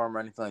speak for him or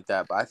anything like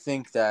that, but I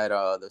think that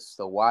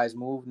the wise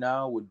move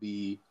now would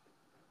be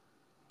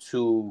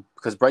to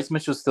because Bryce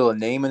Mitchell's still a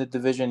name in the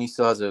division. He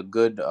still has a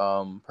good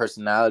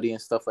personality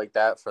and stuff like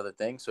that for the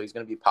thing, so he's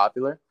going to be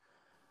popular.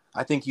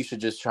 I think you should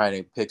just try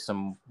to pick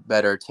some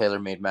better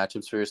tailor-made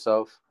matchups for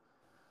yourself.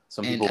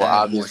 Some And people with add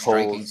more obvious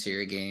striking holes. to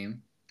your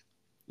game.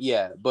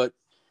 Yeah, but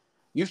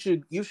you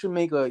should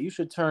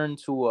turn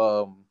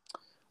to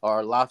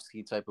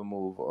Arlovsky type of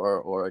move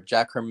or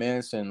Jack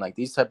Hermanson, like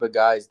these type of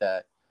guys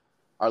that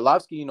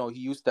Arlovsky, he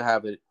used to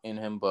have it in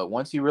him, but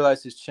once he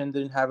realized his chin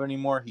didn't have it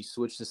anymore, he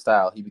switched the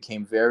style. He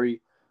became very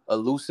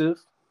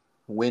elusive,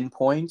 win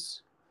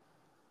points.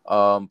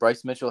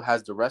 Bryce Mitchell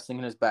has the wrestling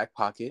in his back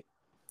pocket.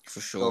 For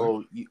sure.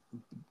 So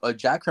a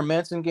Jack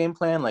Hermanson game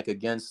plan, like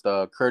against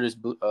Curtis,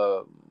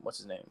 what's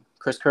his name,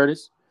 Chris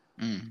Curtis,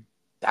 Mm.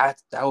 that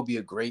would be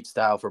a great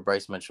style for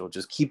Bryce Mitchell.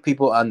 Just keep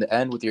people on the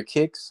end with your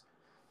kicks,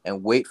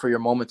 and wait for your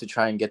moment to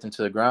try and get them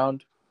to the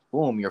ground.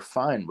 Boom, you're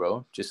fine,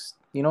 bro. Just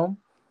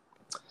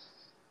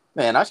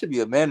man, I should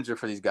be a manager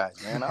for these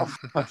guys, man. I'm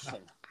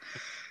fucking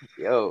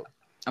yo.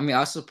 I mean,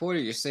 I support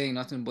it. You're saying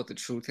nothing but the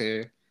truth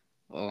here.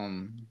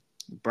 Um,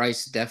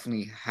 Bryce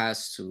definitely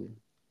has to,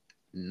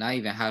 not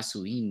even has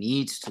to, he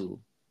needs to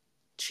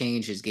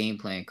change his game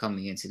plan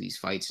coming into these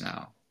fights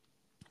now.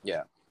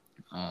 Yeah.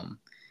 Um,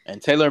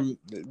 And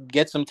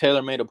get some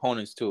tailor-made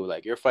opponents too.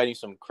 Like you're fighting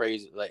some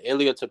crazy, like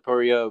Ilya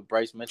Tapuria,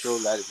 Bryce Mitchell.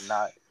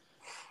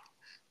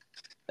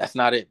 That's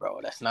not it,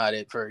 bro. That's not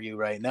it for you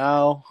right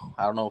now.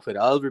 I don't know if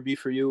it'll ever be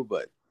for you,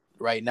 but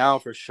right now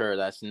for sure,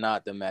 that's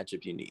not the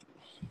matchup you need.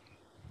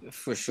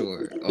 for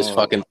sure. This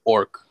fucking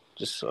orc,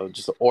 just an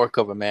orc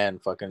of a man,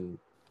 fucking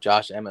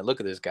Josh Emmett. Look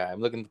at this guy. I'm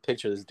looking at the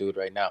picture of this dude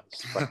right now.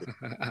 It's fucking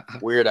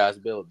weird ass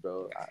build,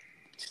 bro.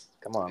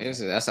 Come on, man.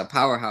 That's a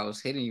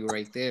powerhouse hitting you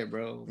right there,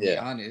 bro. Be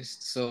Yeah.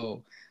 honest.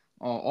 So,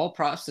 all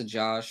props to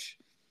Josh.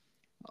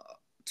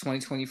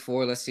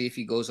 2024. Let's see if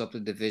he goes up the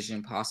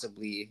division.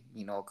 Possibly,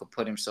 could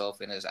put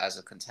himself in as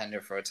a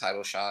contender for a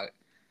title shot.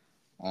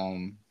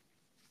 Um,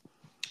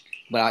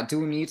 but I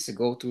do need to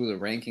go through the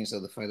rankings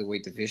of the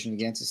featherweight division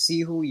again to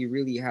see who he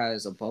really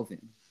has above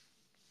him.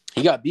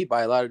 He got beat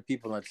by a lot of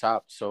people on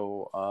top,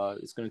 so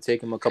it's going to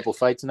take him a couple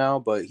fights now,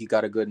 but he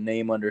got a good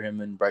name under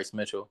him and Bryce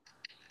Mitchell.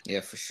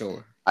 Yeah, for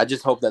sure. I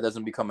just hope that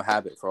doesn't become a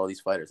habit for all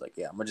these fighters. Like,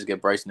 yeah, I'm going to just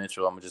get Bryce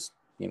Mitchell. I'm going to just.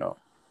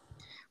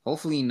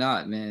 Hopefully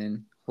not,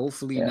 man.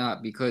 Hopefully Yeah.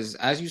 not, because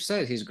as you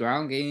said, his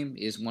ground game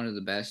is one of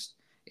the best.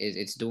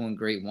 It's doing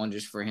great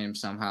wonders for him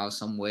somehow,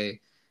 some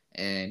way,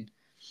 and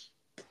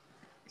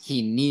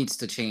he needs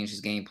to change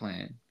his game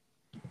plan.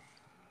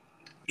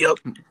 Yep.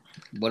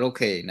 But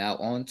okay, now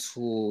on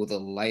to the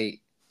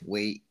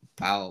lightweight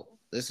bout.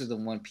 This is the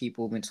one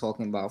people have been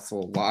talking about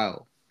for a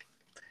while.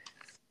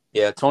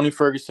 Yeah, Tony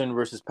Ferguson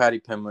versus Paddy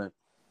Pimblett.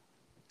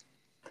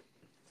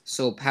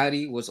 So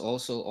Patty was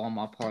also on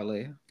my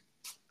parlay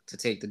to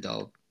take the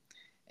dub.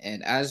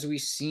 And as we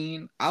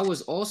seen, I'm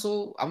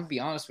gonna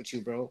be honest with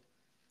you, bro.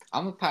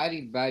 I'm a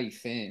Patty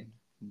fan,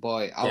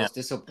 but I Damn, was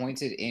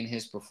disappointed in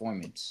his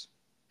performance.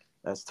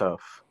 that's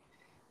tough.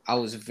 I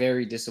was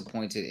very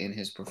disappointed in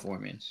his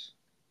performance.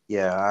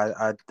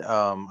 Yeah,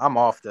 I'm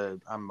off the.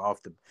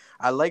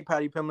 I like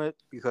Paddy Pimblett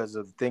because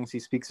of the things he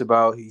speaks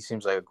about. He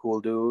seems like a cool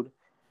dude,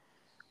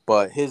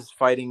 but his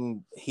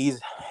fighting,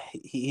 he's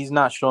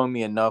not showing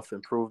me enough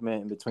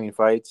improvement in between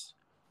fights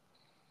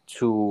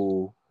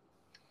to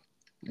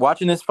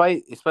Watching this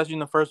fight, especially in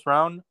the first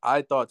round,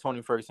 I thought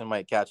Tony Ferguson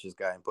might catch this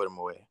guy and put him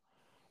away.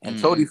 And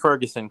Tony Mm.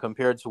 Ferguson,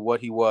 compared to what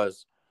he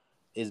was,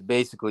 is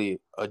basically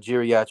a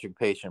geriatric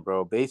patient,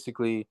 bro.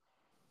 Basically,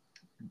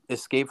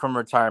 escaped from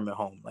retirement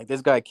home. Like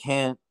this guy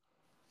can't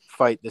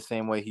fight the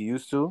same way he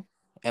used to.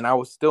 And I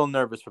was still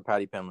nervous for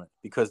Paddy Pimblett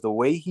because the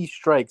way he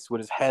strikes with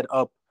his head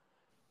up,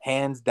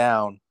 hands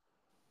down,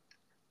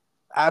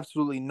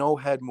 absolutely no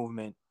head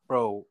movement,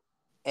 bro.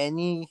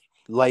 Any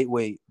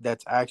lightweight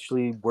that's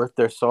actually worth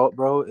their salt,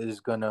 bro,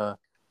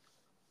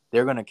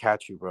 they're gonna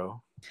catch you,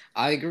 bro.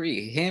 I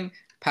agree. Him,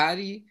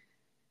 Patty,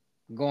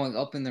 going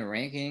up in the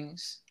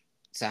rankings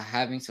to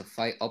having to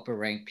fight upper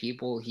ranked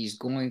people, he's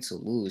going to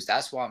lose.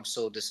 That's why I'm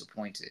so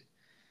disappointed.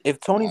 Um, If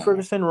Tony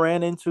Ferguson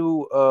ran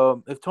into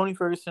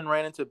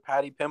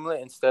Paddy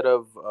Pimblett instead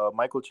of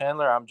Michael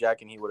Chandler, I'm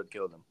jacking he would have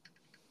killed him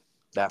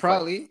that fight.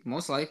 Probably,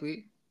 most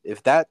likely.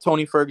 If that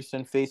Tony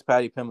Ferguson faced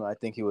Paddy Pimblett, I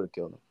think he would have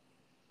killed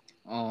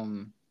him.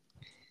 Um,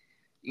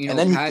 you And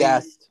know, then he Patty.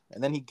 gasped.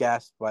 And then he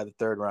gasped by the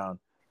third round.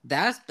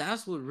 That's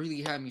what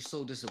really had me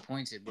so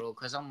disappointed, bro.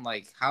 Because I'm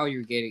like, how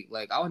you're getting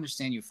like, I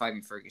understand you're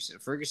fighting Ferguson.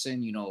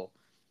 Ferguson,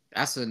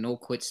 that's a no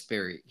quit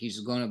spirit. He's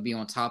gonna be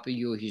on top of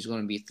you. He's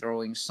gonna be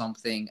throwing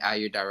something at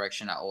your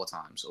direction at all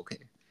times. Okay,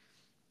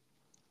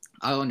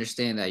 I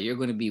understand that you're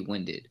gonna be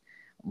winded,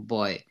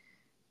 but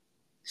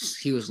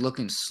he was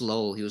looking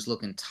slow. He was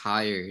looking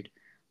tired.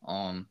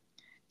 Um,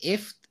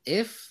 if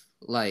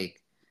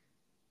like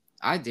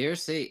I dare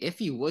say, if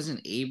he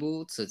wasn't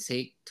able to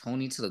take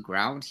Tony to the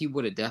ground, he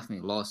would have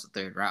definitely lost the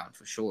third round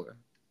for sure.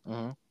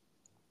 Mm-hmm.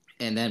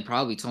 And then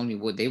probably Tony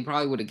would. They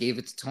probably would have gave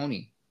it to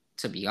Tony,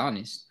 to be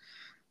honest.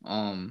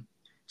 Um,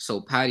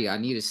 so Patty, I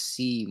need to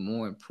see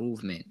more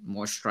improvement,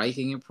 more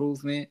striking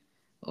improvement,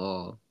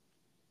 uh,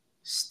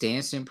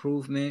 stance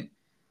improvement,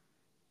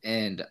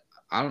 and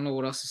I don't know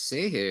what else to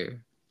say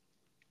here.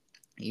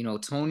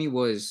 Tony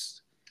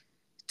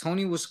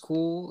was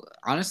cool.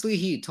 Honestly,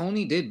 he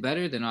Tony did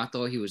better than I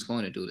thought he was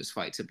going to do this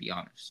fight. To be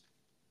honest,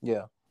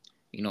 Yeah.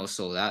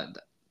 so that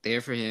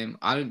there for him.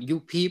 You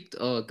peeped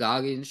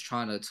Goggins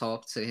trying to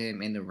talk to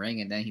him in the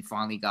ring, and then he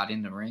finally got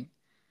in the ring.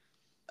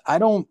 I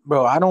don't,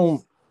 bro.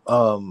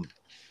 Um,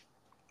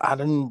 I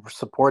didn't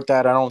support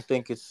that. I don't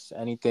think it's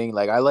anything.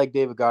 Like I like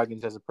David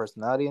Goggins as a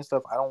personality and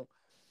stuff. I don't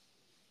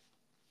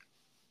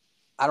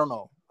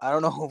know. I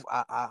don't know.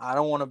 I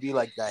don't want to be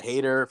like that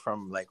hater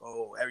from like,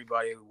 oh,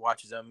 everybody who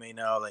watches MMA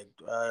now. Like,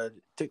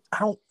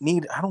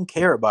 I don't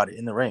care about it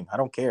in the ring. I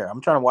don't care.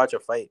 I'm trying to watch a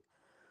fight.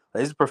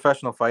 Like, this is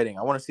professional fighting.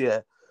 I want to see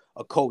a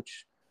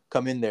coach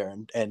come in there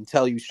and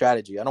tell you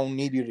strategy. I don't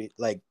need you to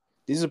like.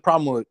 This is a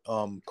problem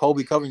with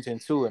Colby Covington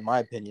too, in my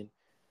opinion.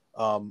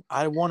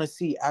 I want to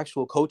see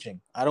actual coaching.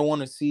 I don't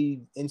want to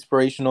see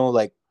inspirational.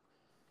 Like,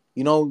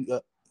 you know,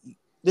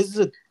 this is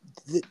a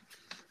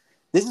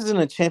this isn't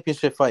a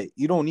championship fight.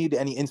 You don't need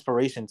any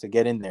inspiration to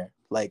get in there.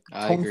 Like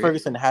I Tony agree.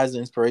 Ferguson has the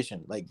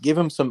inspiration. Like give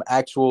him some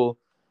actual,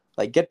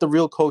 like get the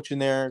real coach in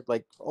there.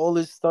 Like all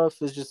this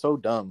stuff is just so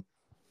dumb.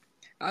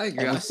 I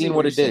agree. And I we've see seen what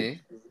what you're it did. saying.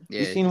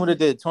 We've Yeah, seen what it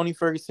did. Tony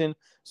Ferguson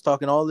is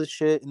talking all this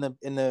shit in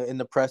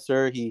the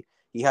presser. He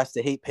has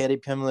to hate Paddy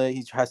Pimblett.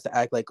 He has to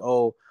act like,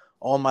 oh,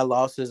 all my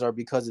losses are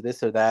because of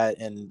this or that,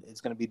 and it's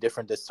gonna be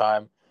different this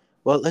time.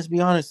 Well, let's be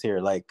honest here.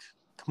 Like,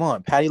 come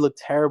on, Paddy looked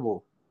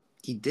terrible,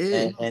 he and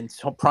did. and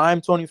so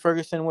prime Tony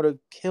Ferguson would have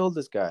killed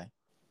this guy.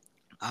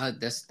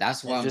 That's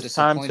And why it's I'm just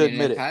time to disappointed in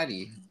admit it.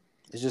 Patty.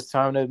 It's just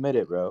time to admit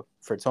it, bro.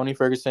 For Tony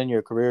Ferguson,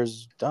 your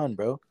career's done,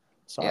 bro.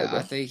 Sorry, Yeah, I bro.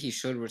 think he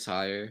should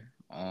retire.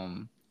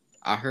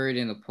 I heard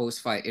in a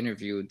post-fight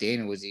interview,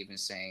 Dana was even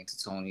saying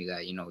to Tony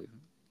that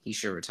he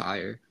should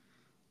retire.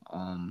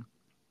 Um,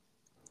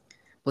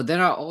 but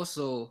then I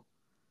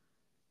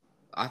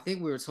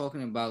think we were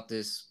talking about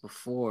this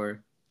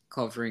before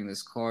covering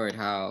this card.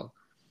 How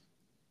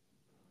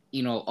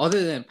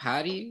other than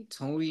Patty,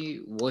 Tony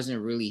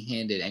wasn't really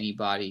handed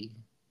anybody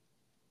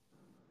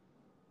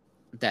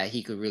that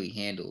he could really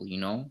handle.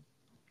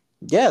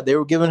 Yeah, they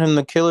were giving him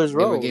the killer's They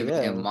were role. giving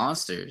him Yeah.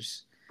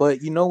 monsters.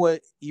 But you know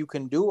what you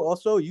can do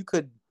also? You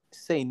could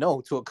say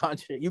no to a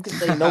contract. You could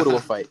say no to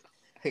a fight.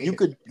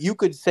 You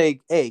could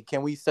say, "Hey,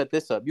 can we set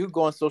this up?" You could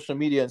go on social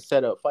media and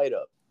set a fight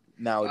up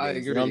I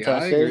nowadays. You know what I'm agree. trying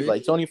to I say? agree.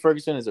 Like Tony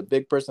Ferguson is a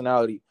big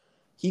personality.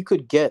 He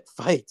could get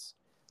fights.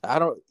 I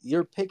don't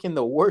You're picking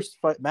the worst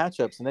fight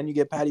matchups and then you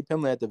get Paddy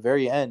Pimblett at the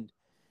very end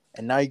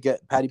and now you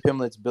get Paddy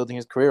Pimblett's building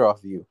his career off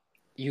of you.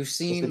 You've It's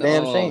a seen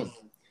damn shame.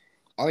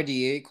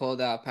 RDA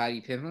called out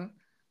Patty Pimblett.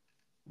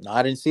 No,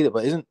 I didn't see that,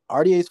 but isn't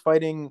RDA's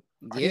fighting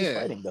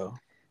Yeah. though?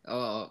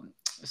 Uh,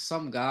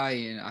 some guy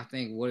in, I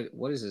think,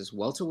 what is this,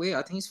 welterweight?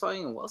 I think he's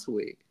fighting a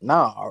welterweight.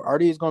 Nah,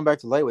 RDA's going back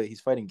to lightweight.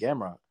 He's fighting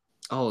Gamrot.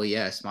 Oh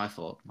yes, my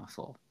fault. My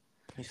fault.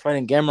 He's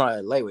fighting Gamrot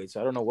at lightweight,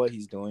 so I don't know what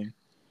he's doing.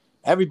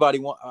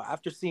 Everybody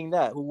after seeing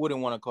that, who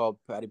wouldn't want to call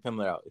Paddy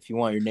Pimblett out if you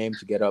want your name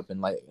to get up in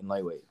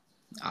lightweight?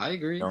 I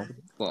agree. You know,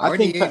 But I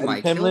think RDA Paddy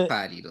might kill Pimblett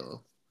Patty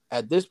though.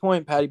 at this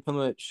point, Paddy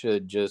Pimblett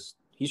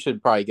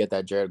should probably get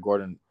that Jared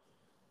Gordon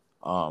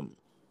um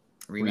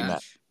rematch.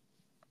 Rematch.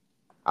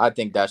 I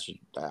think that should.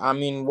 I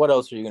mean, what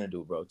else are you gonna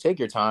do, bro? Take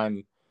your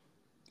time.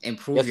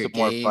 improve Get your some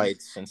more game,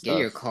 fights and get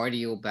your stuff.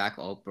 cardio back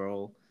up,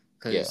 bro.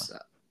 Yeah. Cause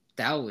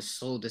that was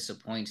so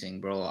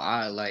disappointing, bro.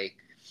 I like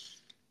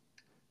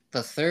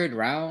the third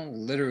round.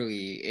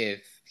 Literally,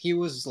 if he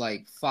was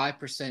like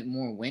 5%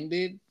 more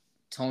winded,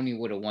 Tony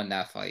would have won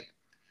that fight.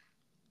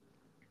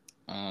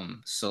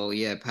 So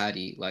yeah,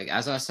 Patty. Like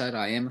as I said,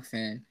 I am a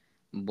fan,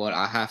 but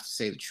I have to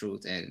say the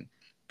truth, and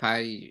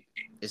Patty,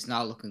 it's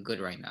not looking good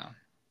right now.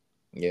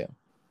 Yeah.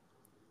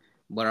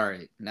 But all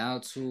right, now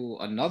to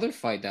another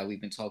fight that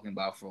we've been talking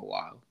about for a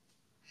while.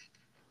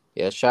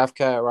 Yeah.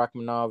 Shavkat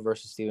Rakhmonov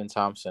versus Stephen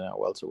Thompson at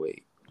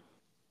welterweight.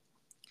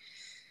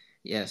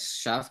 Yes,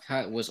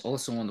 Shavkat was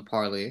also on the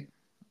parlay.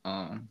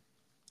 Um,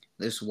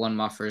 this won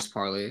my first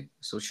parlay,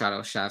 so shout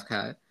out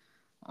Shavkat.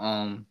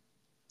 Um,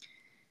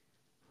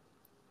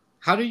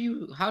 how did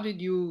you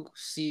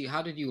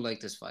like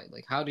this fight?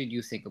 Like, how did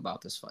you think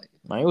about this fight?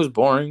 Man, it was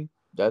boring.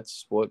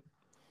 That's what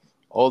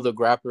all the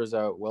grapplers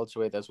at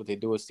welterweight. That's what they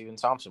do with Stephen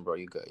Thompson, bro.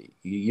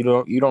 You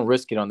don't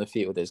risk it on the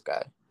feet with this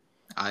guy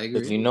I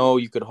because agree. you know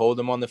you could hold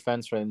him on the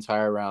fence for the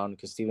entire round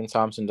because Stephen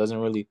Thompson doesn't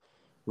really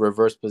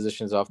reverse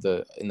positions off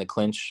the in the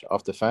clinch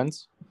off the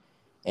fence.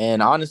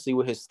 And honestly,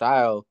 with his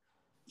style,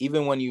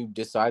 even when you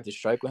decide to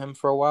strike with him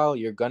for a while,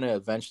 you're gonna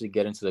eventually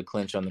get into the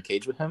clinch on the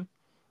cage with him.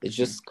 It's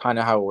Hmm. just kind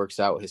of how it works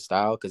out with his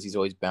style because he's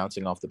always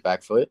bouncing off the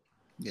back foot.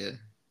 Yeah.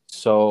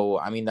 So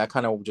I mean that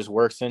kind of just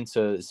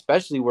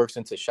especially works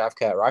into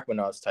Shavkat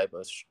Rakhmonov's type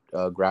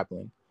of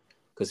grappling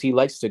because he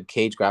likes to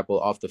cage grapple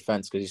off the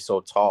fence because he's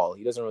so tall.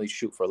 He doesn't really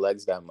shoot for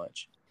legs that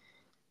much.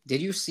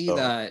 Did you see So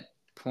that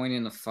point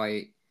in the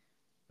fight?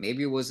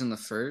 Maybe it was in the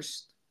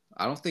first.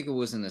 I don't think it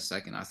was in the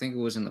second. I think it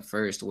was in the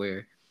first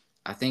where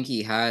I think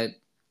he had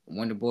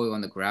Wonder Boy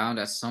on the ground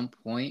at some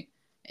point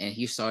and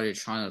he started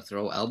trying to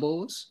throw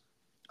elbows.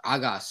 I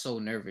got so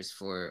nervous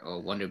for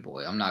Wonder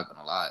Boy. I'm not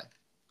gonna lie.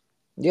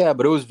 yeah,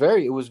 but it was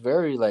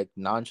very like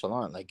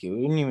nonchalant. Like it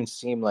didn't even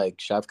seem like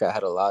Shavkat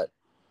had a lot.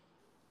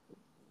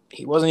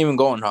 He wasn't even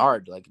going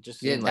hard. Like it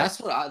just Yeah, seemed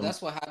like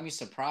that's what had me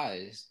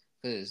surprised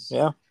because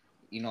yeah.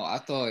 I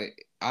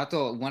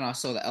thought when I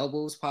saw the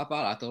elbows pop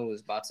out, I thought it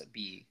was about to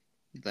be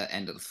the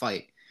end of the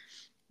fight.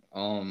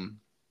 Um,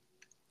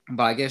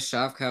 but I guess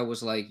Shavkat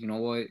was like, you know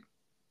what?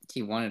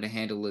 He wanted to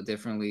handle it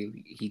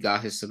differently. He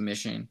got his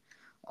submission.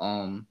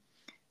 Um,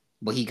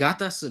 but he got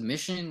that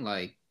submission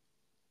like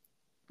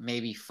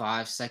maybe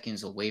 5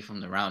 seconds away from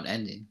the round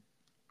ending.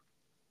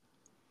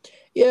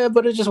 Yeah,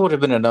 but it just would have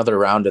been another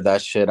round of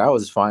that shit. I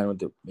was fine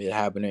with it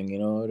happening. You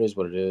know, it is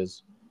what it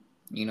is.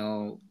 You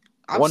know,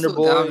 I'm Wonder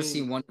still down to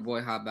see Boy, Wonder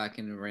Boy hop back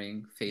in the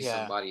ring, face yeah.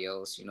 somebody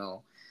else.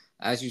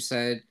 As you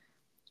said,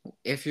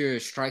 if you're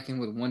striking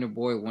with Wonder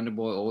Boy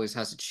always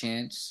has a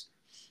chance.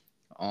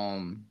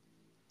 Um,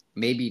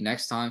 Maybe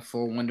next time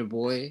for Wonder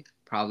Boy,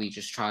 probably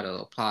just try to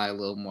apply a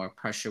little more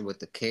pressure with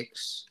the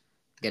kicks,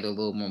 get a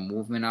little more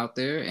movement out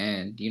there,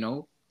 and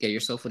get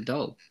yourself a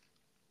dub.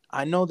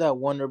 I know that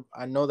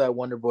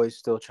Wonder Boy is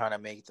still trying to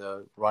make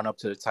the run up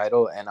to the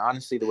title, and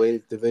honestly, the way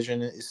the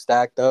division is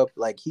stacked up,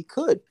 like he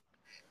could,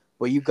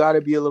 but you got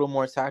to be a little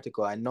more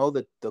tactical. I know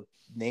that the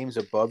names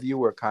above you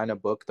were kind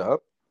of booked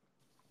up,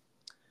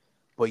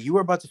 but you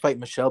were about to fight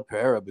Michelle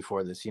Pereira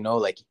before this. You know,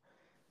 like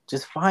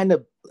just find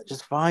a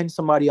just find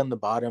somebody on the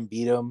bottom,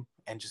 beat him,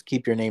 and just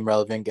keep your name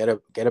relevant. Get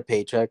a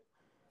paycheck,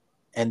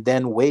 and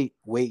then wait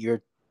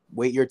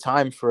your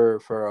time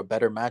for a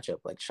better matchup.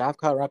 Like Shavkat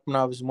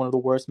Rakhmonov is one of the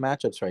worst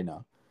matchups right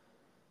now.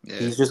 Yeah,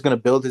 He's just gonna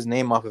build his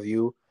name off of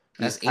you.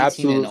 that's He's 18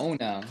 and absolute 0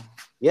 now.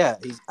 yeah.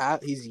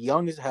 He's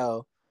young as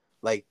hell.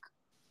 Like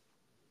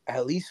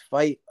at least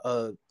fight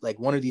like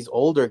one of these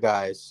older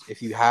guys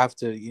if you have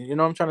to. You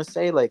know what I'm trying to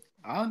say? Like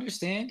I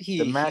understand the he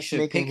should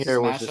matchmaking pick his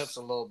here was matchups a just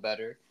little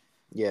better.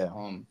 yeah.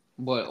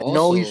 But I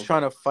know he's also,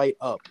 trying to fight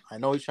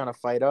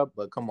up.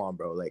 But come on,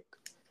 bro. Like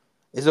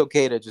it's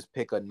okay to just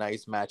pick a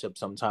nice matchup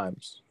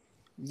sometimes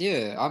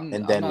yeah, I'm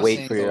and I'm then not wait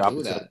saying for your don't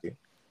do that, opportunity.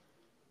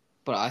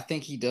 but I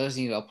think he does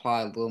need to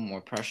apply a little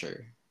more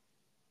pressure.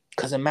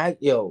 Cause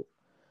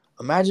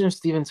imagine if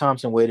Stephen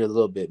Thompson waited a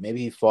little bit. Maybe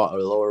he fought a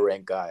lower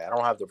ranked guy. I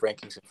don't have the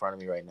rankings in front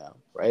of me right now,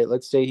 right?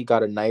 Let's say he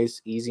got a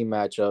nice, easy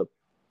matchup.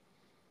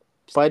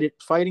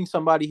 Fighting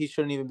somebody he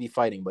shouldn't even be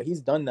fighting, but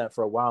he's done that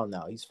for a while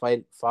now. He's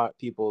fought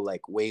people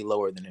like way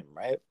lower than him,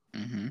 right?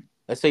 Hmm.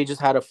 Let's say he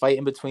just had a fight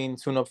in between,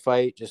 tune up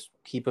fight, just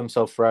keep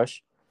himself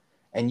fresh,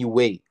 and you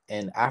wait.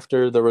 And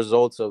after the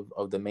results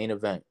of the main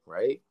event,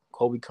 right?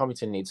 Colby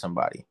Covington needs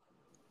somebody.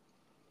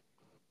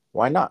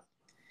 Why not?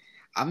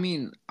 I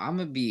mean, I'm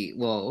gonna be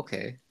well.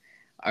 Okay,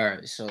 all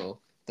right. So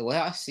the way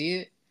I see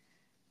it,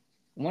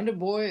 Wonder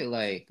Boy,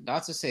 like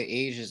not to say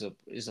age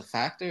is a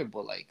factor,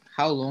 but like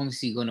how long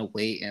is he gonna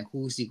wait and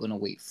who's he gonna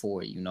wait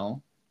for?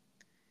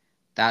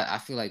 That I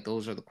feel like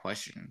those are the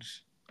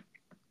questions.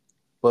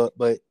 But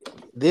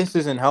this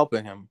isn't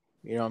helping him.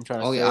 You know what I'm trying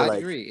to Oh yeah, say? I Like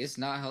agree. It's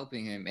not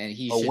helping him, and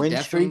he a should win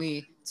streak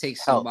definitely take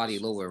somebody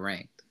helps. lower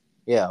ranked.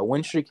 Yeah, a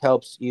win streak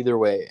helps either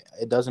way.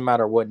 It doesn't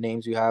matter what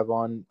names you have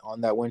on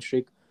that win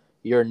streak.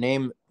 Your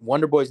name,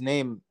 Wonder Boy's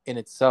name in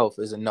itself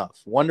is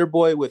enough. Wonder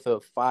Boy with a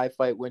 5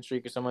 fight win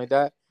streak or something like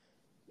that,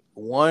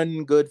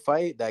 one good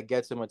fight that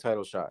gets him a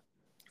title shot.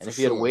 And For if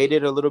he had sure.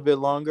 waited a little bit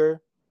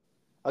longer,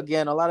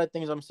 again, a lot of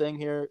things I'm saying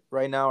here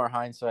right now are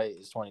hindsight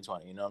is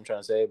 2020. You know what I'm trying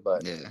to say?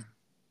 But Yeah.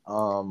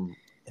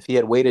 if he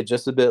had waited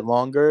just a bit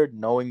longer,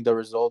 knowing the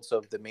results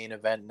of the main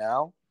event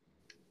now,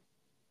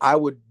 I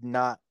would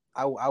not.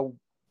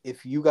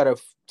 If you gotta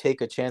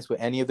take a chance with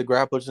any of the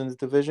grapplers in this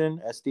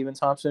division as Steven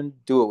Thompson,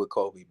 do it with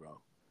Kobe,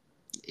 bro.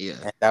 Yeah.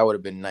 And that would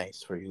have been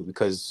nice for you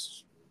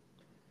because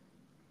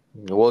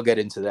we'll get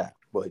into that.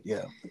 But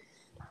yeah,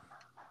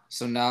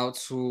 So now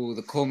to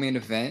the co-main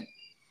event.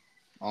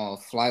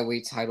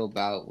 Flyweight title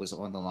bout was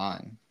on the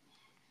line.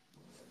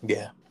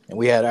 yeah. And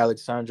we had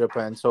Alexandra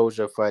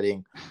Pantoja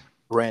fighting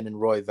Brandon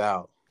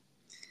Royval.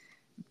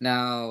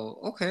 Now,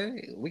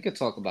 okay, we could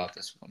talk about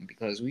this one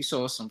because we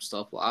saw some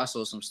stuff. Well, I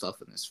saw some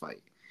stuff in this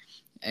fight,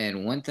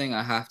 and one thing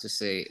I have to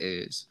say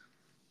is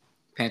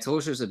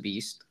Pantoja's a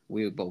beast.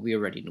 But we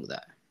already knew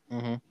that.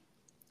 Mm-hmm.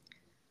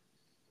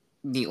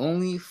 The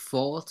only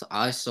fault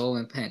I saw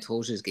in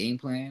Pantoja's game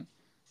plan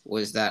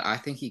was that I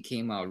think he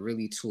came out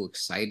really too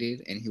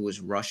excited and he was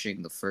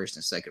rushing the first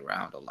and second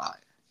round a lot.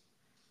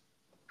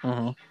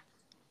 Mm-hmm.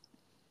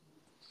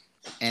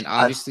 And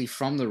I, obviously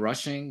from the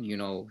rushing,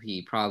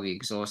 he probably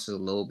exhausted a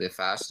little bit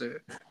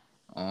faster.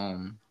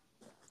 Um,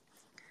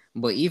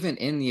 but even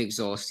in the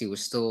exhaust, he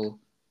was still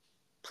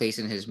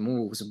placing his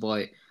moves.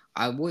 But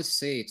I would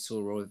say to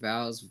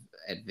Royval's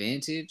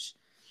advantage,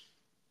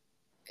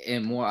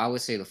 and more, I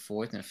would say the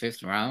fourth and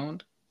fifth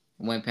round,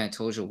 when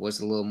Pantoja was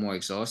a little more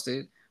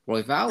exhausted,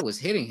 Royval was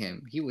hitting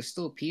him. He was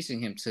still piecing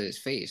him to his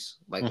face.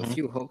 Like a mm-hmm.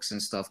 few hooks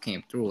and stuff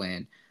came through,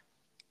 and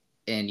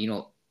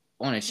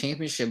on a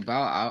championship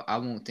bout, I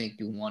won't think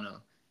you want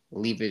to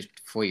leave it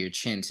for your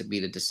chin to be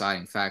the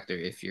deciding factor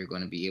if you're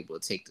going to be able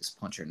to take this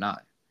punch or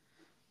not,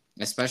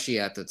 especially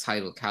at the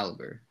title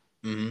caliber.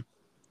 Mm-hmm.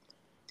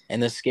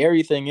 And the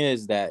scary thing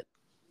is that,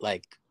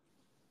 like,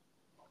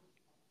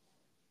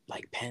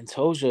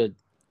 Pantoja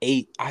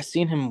ate. I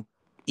seen him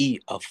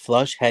eat a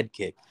flush head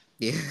kick,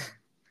 Yeah,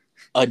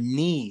 the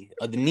knee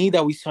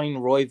that we seen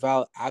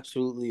Royval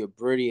absolutely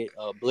obliterate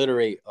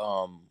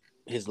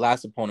his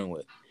last opponent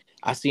with.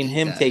 I seen ate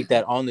him that. take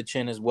that on the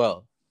chin as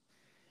well.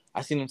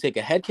 I seen him take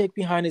a head kick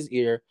behind his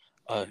ear,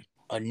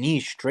 a knee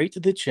straight to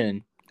the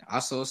chin, I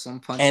saw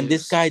some and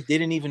this punches. guy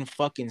didn't even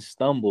fucking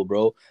stumble,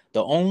 bro.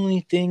 The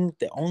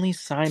only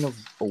sign of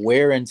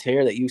wear and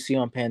tear that you see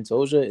on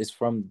Pantoja is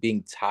from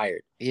being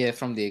tired. Yeah,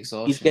 from the He's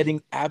exhaustion,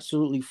 getting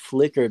absolutely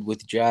flickered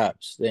with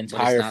jabs the but it's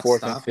entire not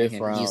fourth and stopping fifth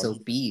him. He's a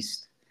round.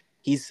 beast.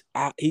 He's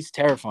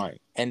terrifying,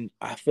 and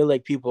I feel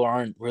like people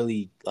aren't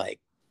really like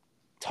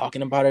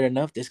talking about it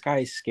enough. This guy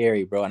is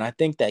scary, bro, and I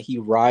think that he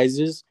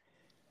rises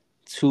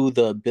to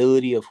the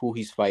ability of who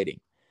he's fighting.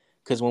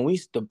 Because when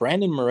the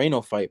Brandon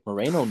Moreno fight,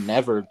 Moreno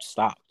never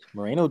stopped.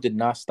 Moreno did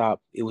not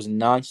stop. It was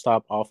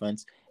nonstop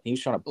offense. And he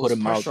was trying to It put was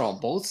him out. pressure on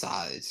both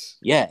sides.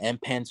 Yeah, and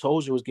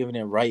Pantoja was giving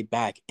it right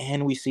back.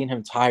 And we seen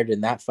him tired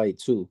in that fight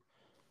too.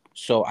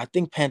 So I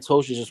think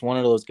Pantoja is just one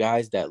of those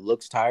guys that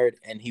looks tired,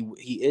 and he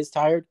is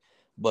tired,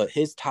 but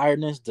his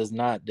tiredness does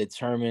not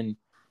determine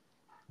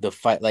the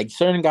fight. Like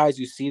certain guys,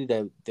 you see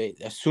that they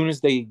as soon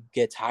as they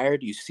get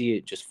tired, you see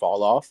it just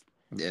fall off.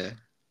 Yeah.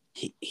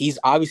 He's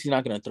obviously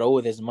not going to throw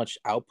with as much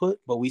output,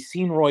 but we've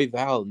seen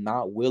Royval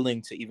not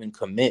willing to even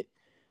commit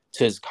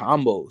to his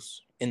combos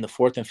in the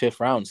fourth and fifth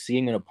round,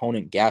 seeing an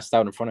opponent gassed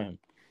out in front of him.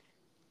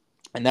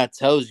 And that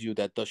tells you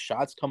that the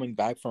shots coming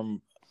back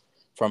from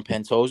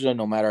Pantoja,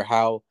 no matter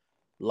how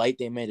light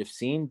they may have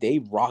seemed, they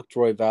rocked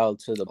Royval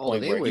to the Oh,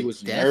 point they where were he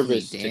was definitely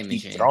nervous to keep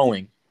damaging.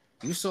 throwing.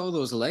 You saw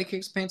those leg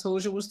kicks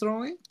Pantoja was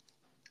throwing?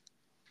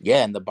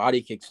 Yeah, and the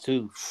body kicks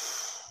too.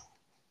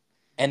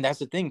 And that's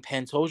the thing.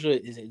 Pantoja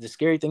is the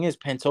scary thing is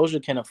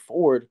Pantoja can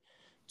afford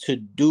to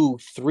do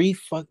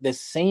the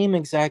same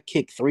exact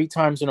kick 3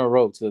 times in a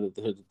row to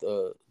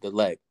the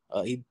leg.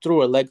 He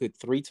threw a leg kick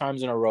 3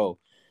 times in a row,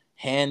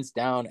 hands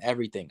down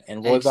everything.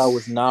 And And Royval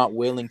was not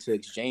willing to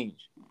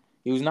exchange.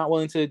 He was not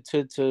willing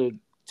to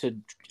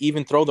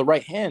even throw the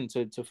right hand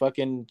to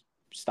fucking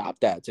stop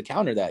that, to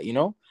counter that, you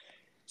know?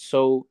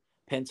 So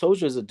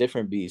Pantoja is a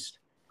different beast.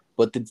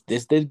 But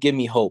this did give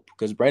me hope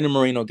because Brandon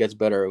Moreno gets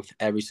better with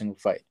every single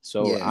fight.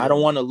 So yeah, I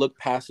don't want to look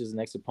past his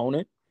next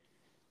opponent.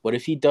 But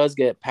if he does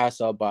get past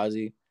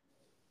Albazi,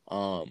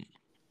 um,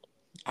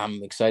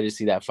 I'm excited to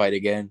see that fight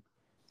again.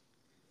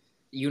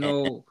 you And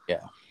know,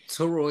 yeah,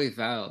 to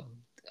Royval,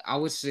 I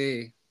would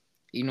say,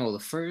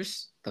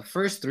 the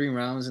first 3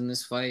 rounds in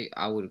this fight,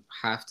 I would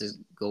have to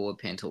go with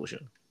Pantoja.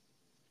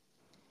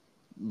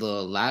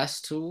 The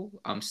last two,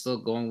 I'm still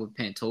going with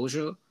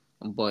Pantoja,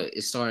 but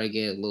it started to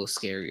get a little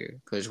scarier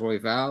because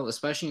Royval,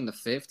 especially in the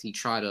fifth, he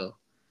tried to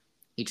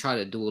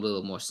do a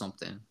little more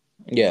something.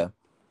 yeah,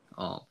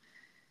 Um,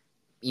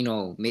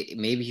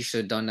 maybe he should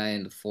have done that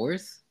in the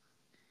fourth.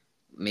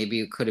 Maybe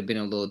it could have been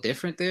a little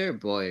different there,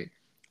 but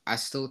I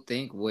still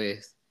think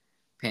with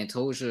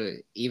Pantoja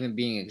even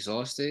being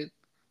exhausted,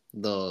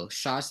 the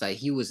shots that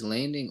he was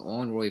landing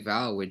on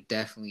Royval were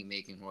definitely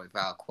making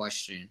Royval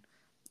question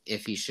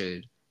if he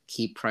should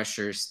keep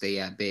pressure, stay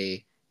at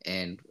bay,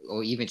 and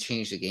or even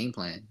change the game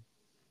plan.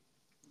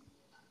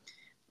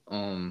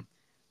 Um,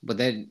 but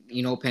then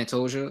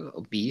Pantoja,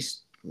 a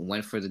beast,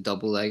 went for the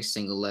double legs,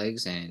 single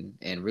legs, and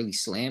really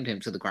slammed him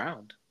to the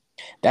ground.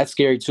 That's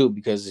scary too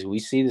because we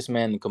see this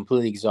man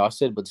completely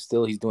exhausted, but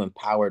still he's doing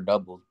power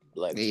double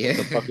legs. What Yeah,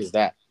 the fuck is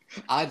that?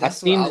 I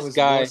that's what seen I this was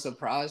more guy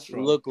surprised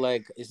from. look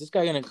like, is this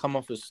guy gonna come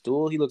off a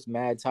stool? He looks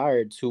mad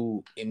tired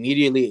to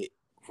immediately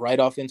right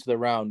off into the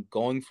round,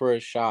 going for a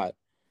shot,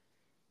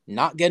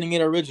 not getting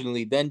it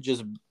originally, then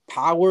just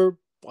power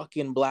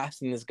fucking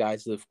blasting this guy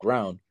to the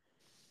ground.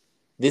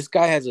 This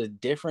guy has a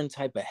different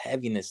type of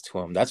heaviness to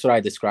him. That's what I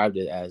described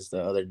it as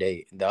the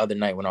other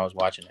night when I was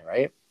watching it,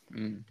 right?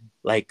 Mm.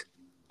 Like,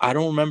 I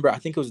don't remember. I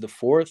think it was the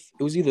fourth.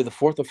 It was either the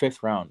fourth or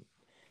fifth round.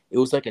 It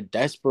was like a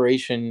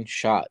desperation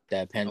shot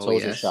that Oh Pantoja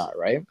yes, shot,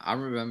 right? I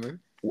remember.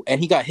 And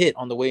he got hit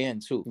on the way in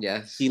too. He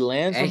Yes,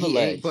 lands and on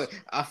the but legs.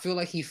 I feel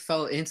like he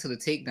fell into the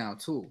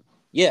takedown too.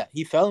 Yeah,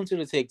 he fell into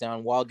the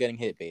takedown while getting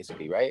hit,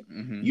 basically, right?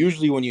 Hmm.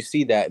 Usually, when you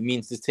see that, it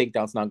means this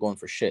takedown's not going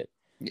for shit.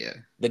 Yeah,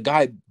 The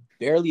guy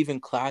barely even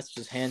clasps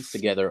his hands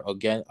together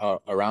again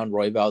around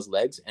Royval's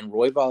legs, and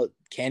Royval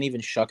can't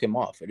even shuck him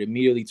off. It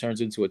immediately turns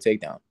into a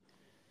takedown.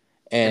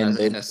 And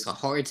and that's a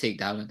hard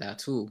takedown at that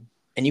too.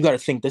 and you got to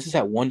think this is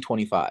at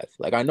 125.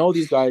 Like, I know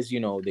these guys, they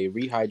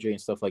rehydrate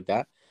and stuff like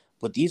that,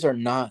 but these are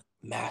not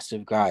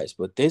massive guys.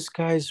 But this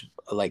guy's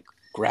like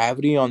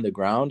gravity on the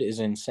ground is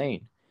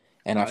insane,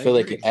 and I I feel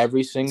like agree.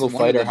 every It's single one of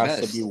fighter the has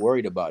to be best.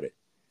 worried about it.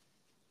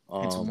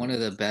 It's Um, one of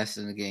the best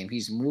in the game.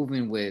 He's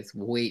moving with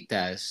weight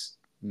that's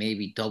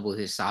maybe double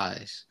his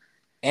size.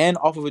 and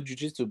off of a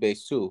jiu-jitsu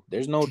base too.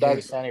 There's no Yeah,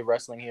 Dagestani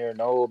wrestling here.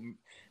 No,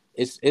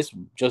 it's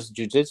just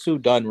jiu-jitsu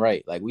done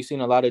right. Like, we've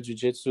seen a lot of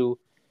jiu-jitsu.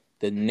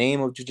 The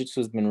name of jiu-jitsu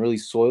has been really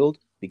soiled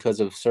because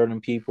of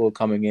certain people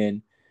coming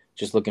in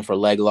just looking for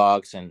leg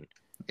locks, and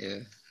yeah,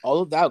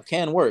 all of that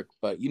can work,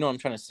 but you know what I'm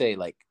trying to say.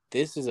 Like,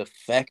 this is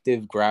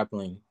effective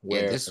grappling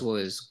yeah. where, This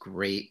was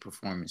great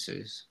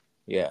performances.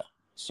 yeah.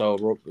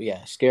 So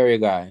yeah, scary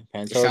guy.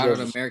 Shout Pantoja out is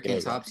a American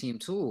scary Top guy. Team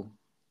too,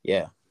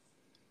 Yeah.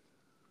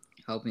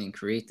 helping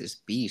create this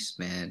beast,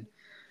 man.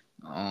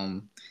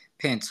 Um,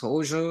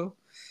 Pantoja.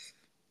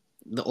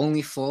 The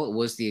only fault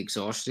was the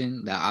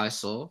exhaustion that I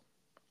saw.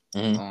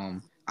 Hmm.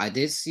 I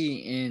did see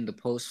in the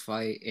post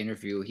fight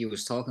interview he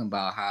was talking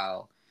about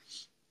how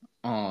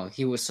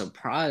he was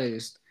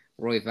surprised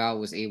Royval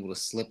was able to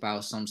slip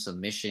out some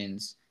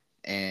submissions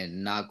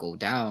and not go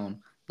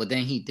down. But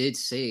then he did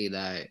say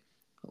that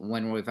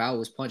when Royval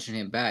was punching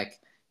him back,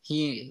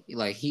 he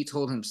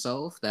told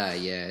himself that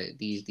yeah,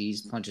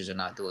 these punches are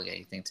not doing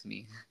anything to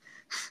me.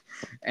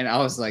 And I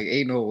was like,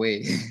 ain't no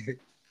way.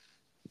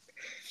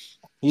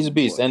 He's a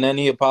beast. But And then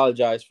he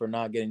apologized for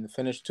not getting the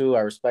finish too. I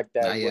respect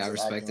that. He yeah, I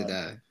wasn't acting respected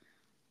right.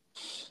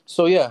 that.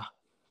 So yeah,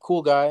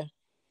 cool guy.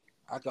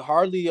 I could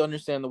hardly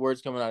understand the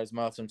words coming out of his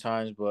mouth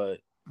sometimes, but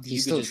He's you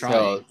could still just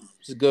tell trying.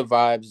 he's a good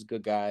vibes, he's a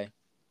good guy.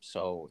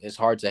 So it's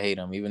hard to hate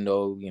him, even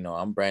though,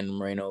 I'm Brandon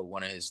Moreno,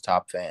 one of his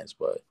top fans,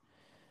 but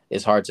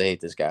it's hard to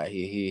hate this guy.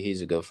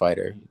 He's a good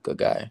fighter, good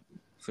guy.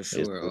 For It's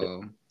sure.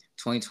 good.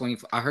 2020.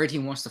 I heard he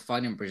wants to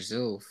fight in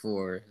Brazil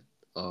for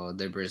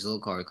the Brazil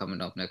card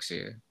coming up next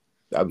year.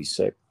 That'd be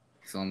sick.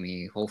 Feel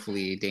me?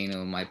 Hopefully Dana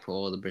might put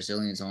all the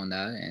Brazilians on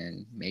that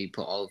and maybe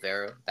put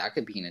Oliveira. That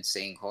could be an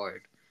insane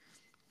card.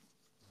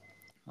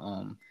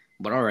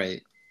 But all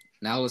right,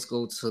 now let's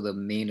go to the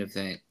main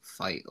event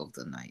fight of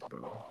the night,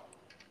 bro.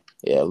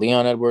 Yeah,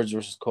 Leon Edwards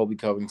versus Colby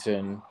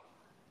Covington.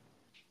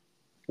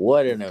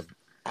 What an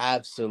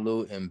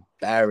absolute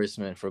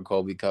embarrassment for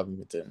Colby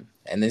Covington.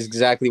 And this is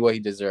exactly what he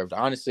deserved.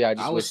 Honestly, I I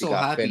just was wish he so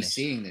got happy finished.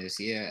 seeing this.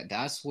 Yeah,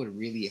 that's what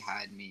really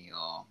had me.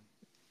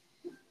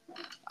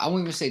 I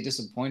won't even say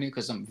disappointed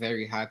because I'm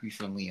very happy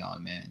for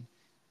Leon, man.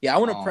 Yeah, I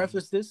want to Um,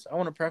 preface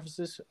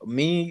this.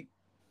 Me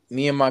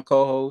and my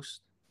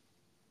co-host,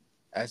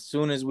 as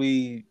soon as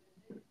we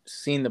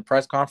seen the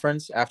press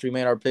conference after we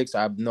made our picks,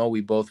 I know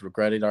we both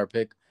regretted our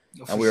pick,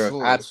 and for we were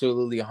sure.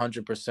 absolutely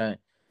 100%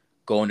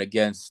 going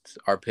against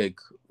our pick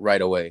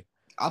right away.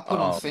 I put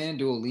on Um,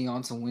 FanDuel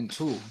Leon to win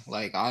too.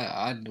 Like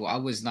I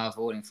was not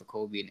voting for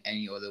Kobe in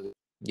any other way.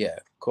 yeah,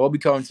 Colby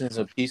Covington is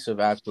a piece of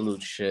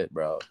absolute shit,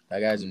 bro. That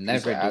guy's a piece of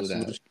Never do that.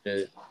 absolute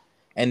shit.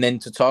 And then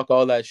to talk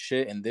all that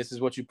shit, and this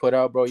is what you put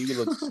out, bro. You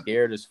look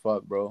scared as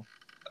fuck, bro.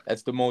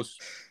 That's the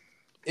most.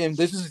 And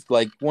this is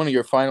like one of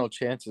your final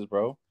chances,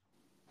 bro.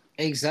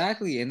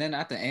 Exactly. And then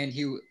at the end,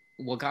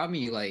 what got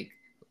me like,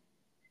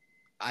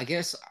 I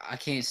guess I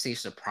can't say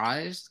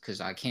surprised because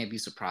I can't be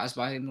surprised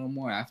by him no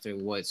more after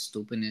what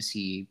stupidness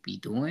he be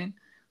doing.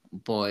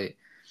 But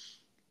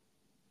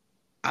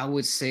I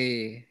would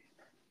say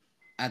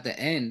at the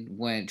end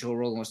when Joe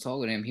Rogan was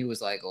talking to him, he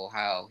was like, "Oh,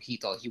 how he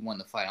thought he won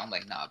the fight." I'm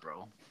like, "Nah,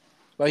 bro."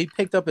 But he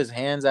picked up his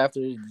hands after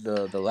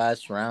the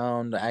last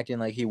round, acting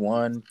like he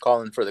won,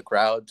 calling for the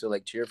crowd to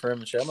like cheer for him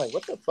and shit. I'm like,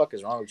 what the fuck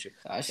is wrong with you?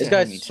 That This shit guy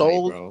had me tight,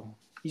 sold. bro.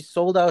 He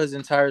sold out his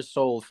entire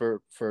soul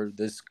for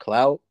this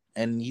clout,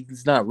 and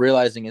he's not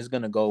realizing it's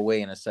gonna go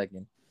away in a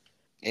second.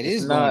 It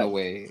It's is going not,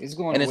 away. It's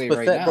going and it's away right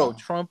pathetic, bro. now.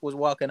 Trump was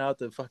walking out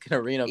the fucking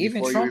arena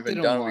Even before you're Trump even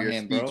didn't done with want your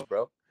him, bro. speech,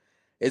 bro.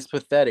 It's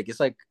pathetic. It's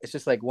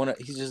just like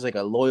he's just like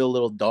a loyal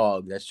little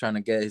dog that's trying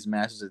to get his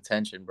master's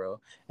attention, bro.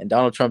 And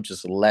Donald Trump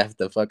just left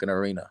the fucking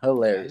arena. As he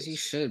Hilarious.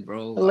 should,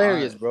 bro.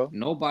 Hilarious, bro.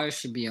 Nobody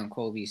should be on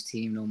Kobe's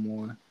team no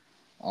more.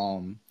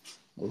 Um,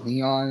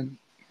 Leon,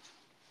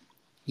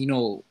 you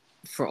know,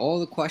 for all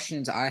the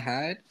questions I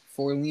had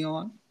for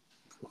Leon,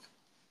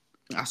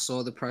 I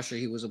saw the pressure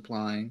he was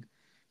applying.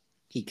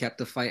 He kept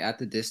the fight at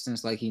the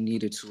distance like he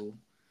needed to.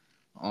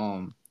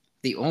 Um,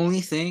 the only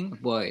thing,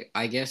 but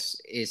I guess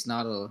it's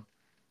not a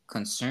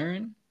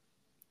concern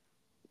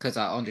because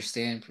I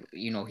understand,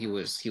 he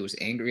was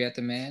angry at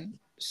the man.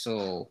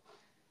 So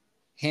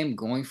him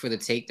going for the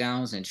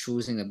takedowns and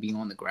choosing to be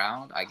on the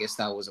ground, I guess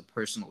that was a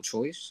personal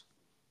choice.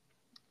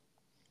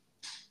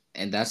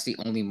 And that's the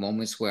only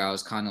moments where I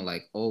was kind of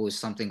like, oh, is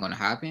something gonna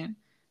happen?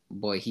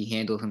 But he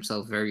handled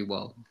himself very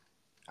well.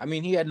 I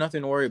mean, he had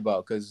nothing to worry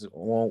about because,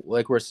 well,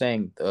 like we're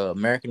saying, the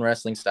American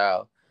wrestling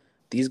style,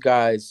 these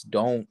guys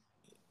don't.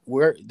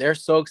 They're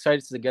so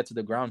excited to get to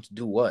the ground to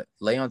do what?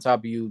 Lay on top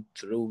of you,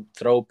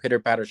 throw pitter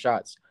patter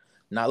shots,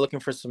 not looking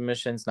for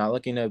submissions, not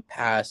looking to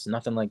pass,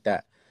 nothing like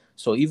that.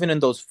 So even in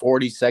those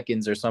 40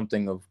 seconds or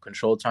something of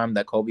control time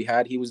that Kobe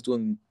had, he was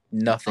doing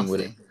nothing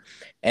with it. Nothing.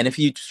 And if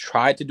he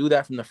tried to do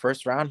that from the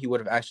first round, he would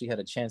have actually had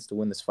a chance to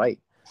win this fight.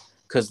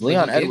 Because But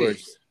Leon he did it.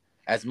 Edwards,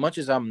 as much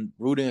as I'm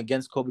rooting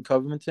against Kobe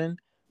Covington,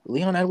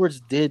 Leon Edwards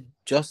did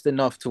just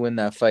enough to win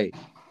that fight.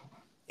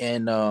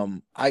 And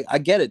I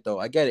get it though.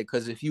 I get it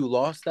because if you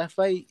lost that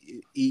fight,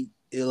 a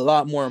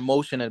lot more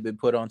emotion had been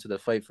put onto the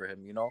fight for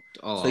him, you know. So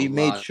Oh, a he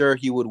made lot. sure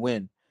he would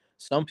win.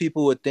 Some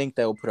people would think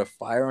that would put a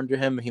fire under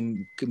him.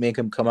 He could make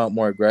him come out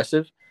more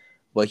aggressive,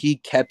 but he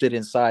kept it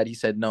inside. He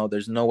said, "No,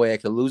 there's no way I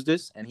could lose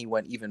this," and he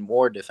went even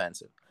more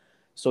defensive.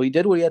 So he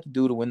did what he had to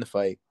do to win the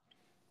fight.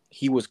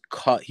 He was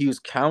cut. He was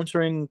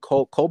countering.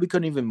 Colby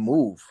couldn't even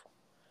move.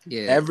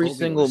 Yeah, Every Kobe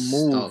single was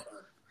move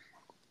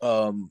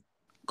stuck.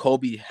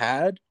 Kobe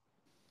had,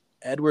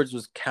 Edwards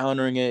was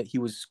countering it. He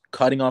was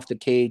cutting off the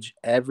cage.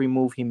 Every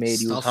move he made,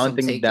 he was Stuffed some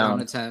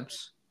takedown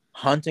attempts.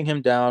 hunting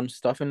him down,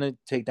 stuffing the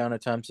takedown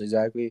attempts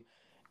exactly.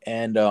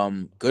 And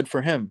good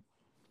for him.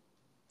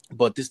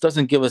 But this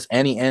doesn't give us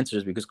any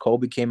answers because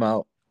Kobe came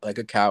out like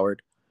a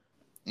coward,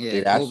 Yeah,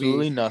 did Kobe.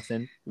 absolutely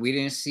nothing. We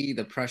didn't see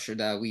the pressure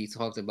that we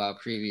talked about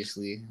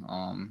previously.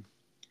 And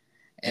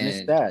it's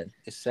And sad.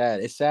 It's sad.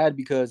 It's sad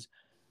because,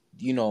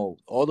 you know,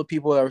 all the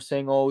people that were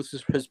saying, "Oh, it's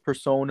just his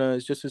persona.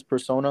 It's just his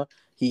persona."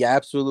 He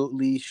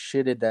absolutely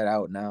shitted that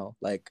out now.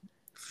 Like,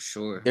 for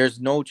sure. there's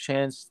no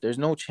chance. There's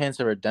no chance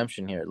of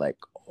redemption here. Like,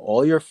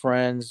 all your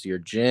friends, your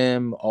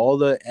gym,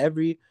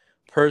 every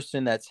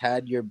person that's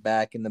had your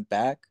back in the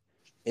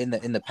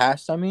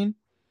past. I mean,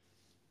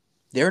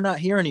 they're not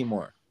here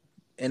anymore.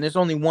 And there's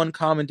only one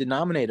common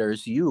denominator.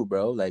 It's you,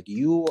 bro. Like,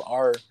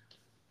 you're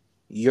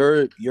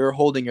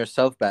holding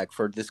yourself back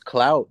for this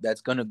clout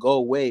that's gonna go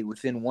away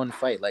within one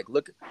fight. Like,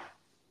 look,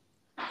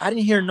 I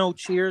didn't hear no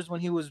cheers when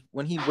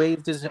he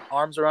waved his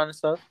arms around and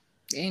stuff.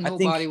 Ain't I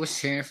think nobody was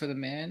cheering for the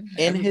man.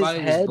 in his Everybody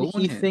was head, booing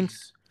he him.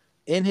 thinks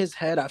in his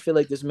head, I feel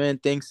like this man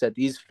thinks that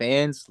these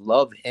fans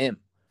love him.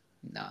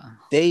 Nah.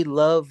 They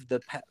love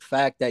the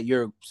fact that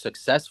you're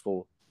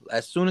successful.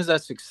 As soon as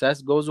that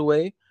success goes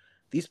away,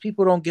 these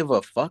people don't give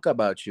a fuck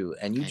about you,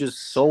 and you just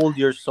Ex- sold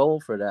your soul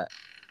for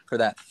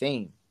that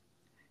fame.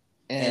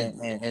 And,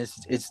 And and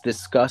it's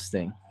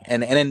disgusting.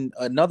 And then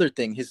another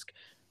thing,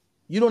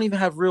 you don't even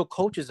have real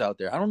coaches out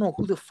there. I don't know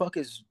who the fuck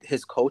is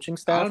his coaching I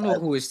staff. don't know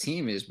who his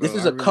team is, This bro.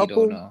 is I a really don't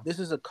couple. know. This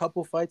is a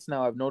couple fights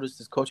now. I've noticed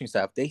his coaching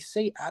staff. They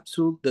say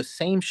absolute the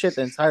same shit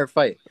the entire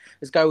fight.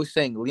 This guy was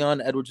saying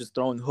Leon Edwards is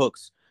throwing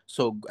hooks.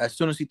 So as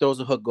soon as he throws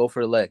a hook, go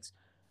for the legs,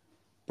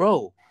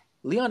 bro.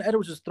 Leon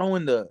Edwards is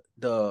throwing the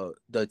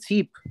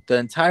teep the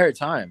entire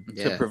time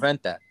to Yeah.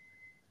 prevent that.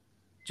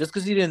 Just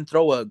because he didn't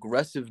throw an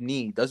aggressive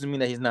knee doesn't mean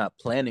that he's not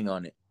planning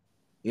on it.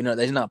 You know,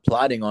 that he's not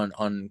plotting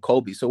on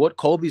Colby. So what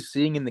Colby's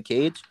seeing in the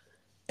cage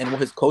and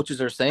what his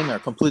coaches are saying are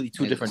completely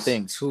two different It's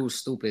things. two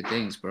stupid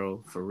things,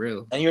 bro. For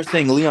real. And you're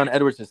saying Leon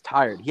Edwards is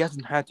tired. He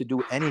hasn't had to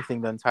do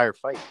anything the entire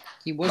fight.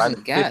 He By the wasn't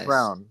fifth gas.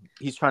 round,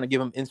 he's trying to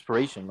give him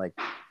inspiration. Like,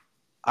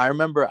 I don't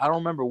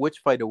remember which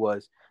fight it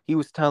was. He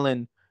was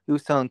telling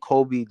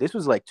Colby, this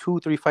was like 2,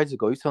 3 fights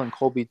ago. He was telling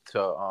Colby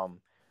to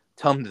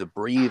tell him to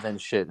breathe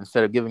and shit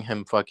instead of giving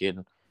him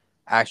fucking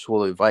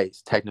actual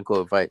advice, technical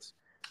advice.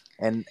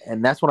 And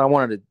that's what I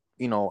wanted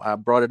to, I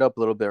brought it up a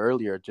little bit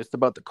earlier, just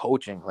about the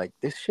coaching. Like,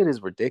 this shit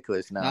is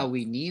ridiculous Now now.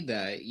 we need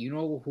that. You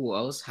know who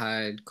else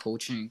had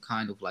coaching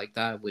kind of like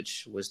that,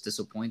 which was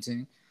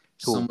disappointing?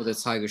 Some Who? of the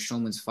Tiger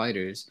Schulman's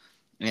fighters.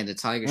 And the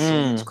Tiger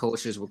Schulman's Mm,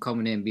 coaches were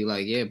coming in and be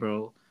like, yeah,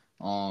 bro,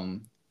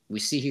 we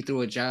see he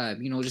threw a jab.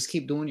 Just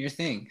keep doing your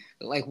thing.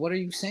 Like, what are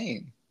you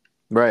saying?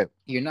 right.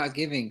 You're not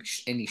giving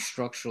any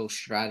structural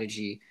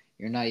strategy.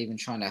 You're not even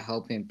trying to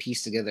help him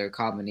piece together a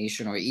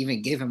combination or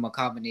even give him a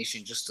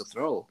combination just to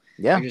throw.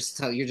 Yeah.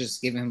 You're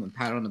just giving him a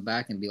pat on the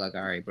back and be like,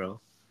 all right, bro,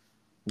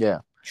 Yeah.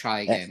 try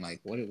A- again. Like,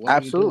 what are you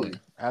Absolutely. doing?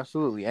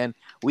 Absolutely. And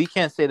we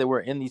can't say that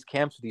we're in these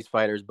camps with these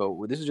fighters, but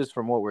this is just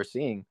from what we're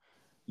seeing.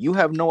 you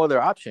have no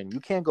other option. You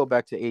can't go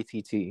back to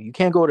ATT. You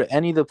can't go to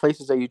any of the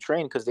places that you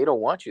train because they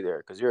don't want you there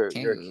because you're a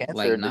Can't cancer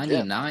like in the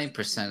gym.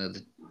 99% of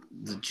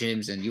the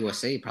gyms in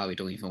USA probably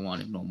don't even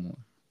want it no more.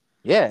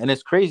 Yeah, and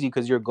it's crazy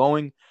because you're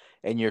going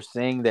and you're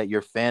saying that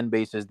your fan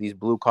base is these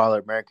blue collar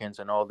Americans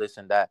and all this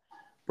and that.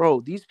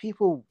 Bro, these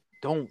people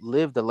don't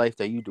live the life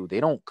that you do. They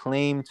don't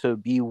claim to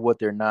be what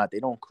they're not. They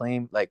don't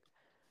claim like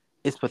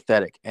it's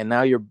pathetic. And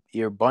now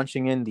you're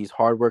bunching in these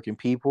hardworking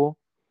people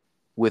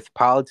with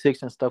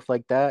politics and stuff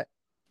like that.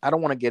 I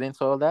don't want to get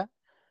into all that,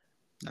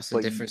 That's a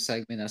but different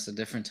segment. That's a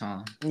different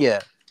time. yeah,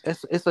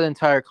 it's an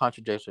entire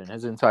contradiction,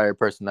 his entire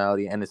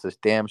personality, and it's a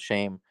damn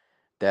shame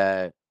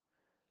that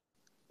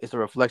it's a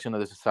reflection of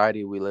the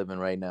society we live in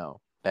right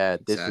now.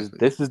 That this is Exactly.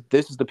 this is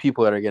this is the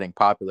people that are getting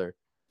popular,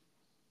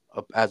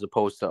 as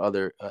opposed to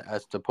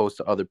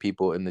other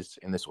people in this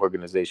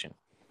organization.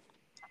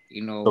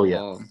 You So know,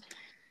 yeah,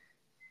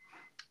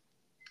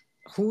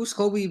 who's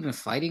Kobe even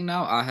fighting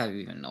now? I have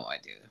even no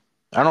idea.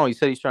 I don't know. He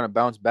said he's trying to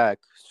bounce back,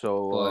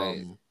 so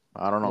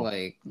But I don't know.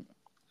 like,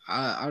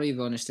 I don't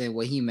even understand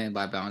what he meant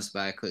by bounce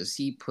back because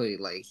he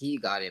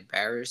got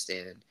embarrassed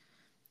and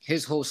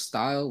his whole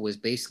style was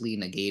basically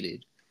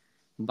negated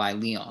by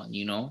Leon.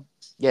 You know.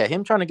 Yeah,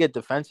 him trying to get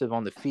defensive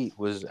on the feet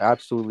was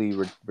absolutely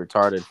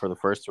retarded for the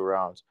first 2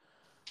 rounds.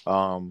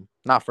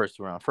 Not first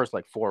 2 rounds, first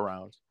like 4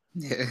 rounds.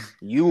 Yeah.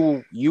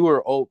 You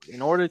were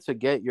in order to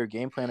get your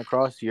game plan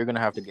across, you're gonna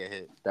have to get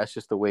hit. That's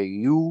just the way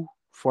you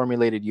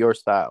formulated your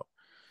style.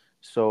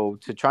 So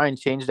to try and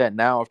change that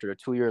now after a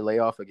 2 year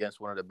layoff against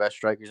one of the best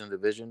strikers in the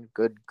division,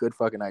 good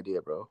fucking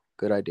idea, bro.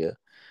 Good idea.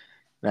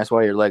 And that's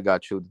why your leg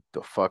got chewed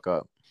the fuck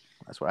up.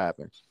 That's what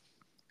happens.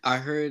 I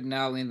heard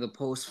now in the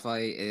post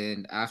fight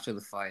and after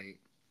the fight,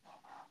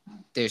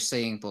 they're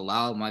saying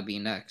Bilal might be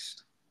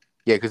next.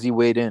 Yeah, because he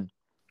weighed in.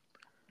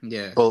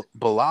 Yeah, But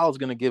Bilal's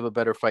gonna give a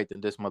better fight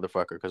than this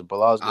motherfucker because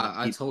Bilal's gonna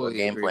I keep a totally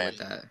game agree plan. with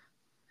that.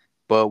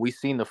 But we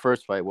seen the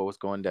first fight what was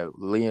going down.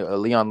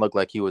 Leon looked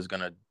like he was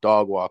gonna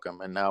dog walk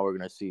him, and now we're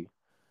gonna see.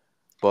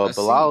 But Let's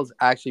see. Bilal's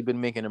actually been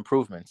making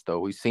improvements, though.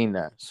 We've seen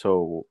that,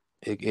 so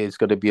it's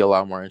going to be a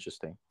lot more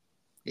interesting.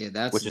 Yeah,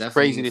 that's Which is definitely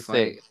crazy a to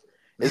say. fight.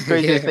 It's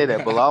crazy to Yeah, say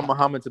that Bilal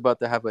Muhammad's about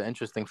to have an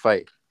interesting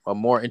fight, a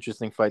more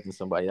interesting fight than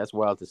somebody. That's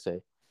wild to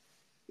say.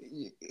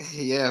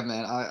 yeah,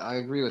 man, I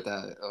agree with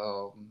that.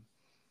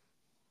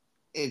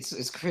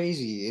 It's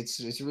crazy.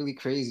 It's really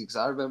crazy because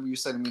I remember you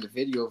sending me the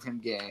video of him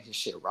getting his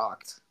shit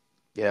rocked.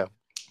 Yeah.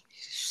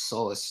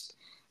 Sauced.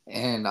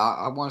 And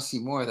I want to see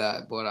more of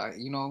that, but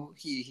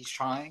he's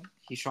trying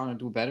to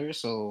do better.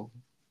 So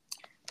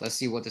let's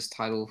see what this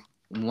title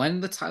when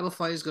the title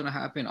fight is gonna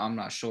happen. I'm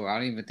not sure. I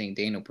don't even think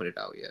Dana put it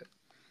out yet.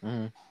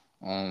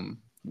 Mm-hmm.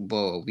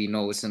 But we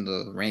know it's in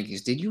the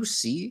rankings. Did you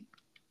see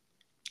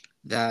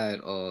that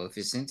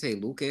Vicente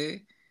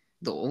Luque?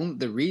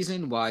 The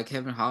reason why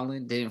Kevin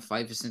Holland didn't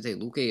fight Vicente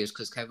Luque is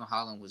because Kevin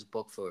Holland was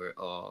booked for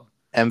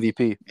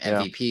MVP.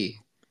 Yeah. MVP.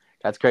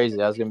 That's crazy.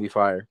 That's going to be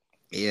fire.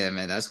 Yeah,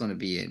 man, that's gonna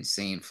be an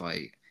insane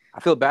fight. I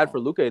feel bad for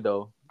Luque,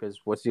 though, because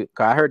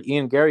I heard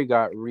Ian Gary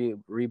got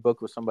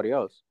rebooked with somebody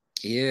else.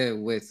 Yeah,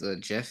 with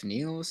Jeff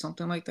Neal or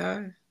something like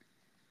that.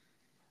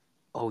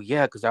 Oh,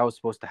 yeah, because that was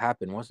supposed to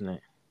happen, wasn't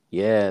it?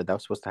 Yeah, that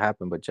was supposed to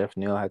happen, but Jeff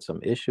Neal had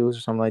some issues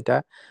or something like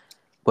that.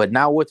 But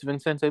now what's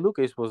Vicente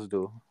Luque supposed to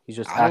do? He's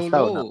just I don't asked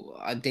out now.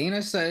 know.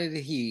 Dana said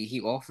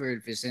he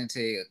offered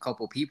Vicente a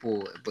couple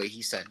people, but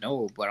he said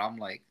no. But I'm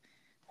like,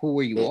 who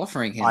were you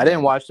offering him I didn't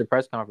then? watch the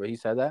press conference. He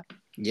said that?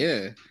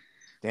 Yeah,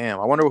 Damn,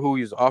 I wonder who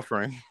he was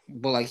offering.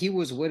 but like he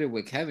was with it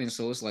with Kevin,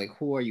 so it's like,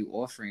 who are you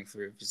offering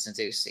for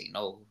Vicente to say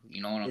no?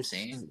 You know what I'm It's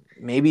saying?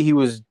 maybe he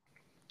was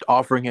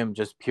offering him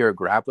just pure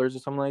grapplers or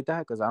something like that,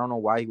 because I don't know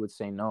why he would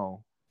say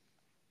no.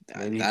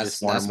 Maybe he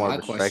just wanted That's more my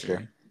of a striker.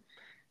 question.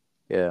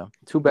 Yeah.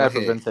 Too bad But for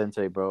hey,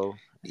 Vicente, bro.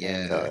 And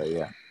yeah,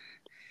 yeah.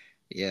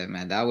 yeah,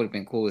 man, that would have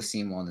been cool to see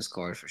him on this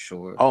card for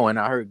sure. Oh, and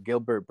I heard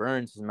Gilbert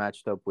Burns is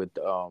matched up with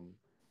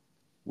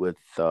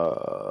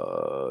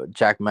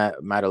Jack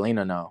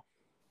Madalena now.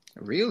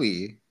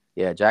 Really?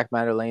 Yeah, Jack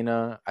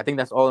Madalena. I think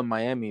that's all in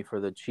Miami for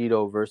the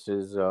Cheeto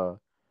versus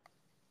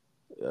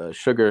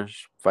Sugar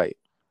fight.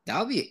 That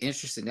would be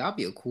interesting. That would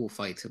be a cool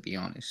fight, to be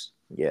honest.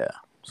 Yeah.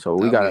 So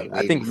we That would be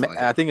got. a wavy fight.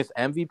 I think it's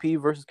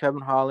MVP versus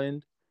Kevin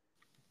Holland.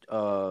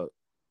 Uh,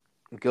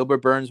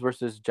 Gilbert Burns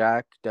versus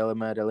Jack Della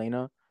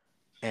Maddalena,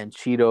 and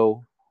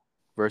Cheeto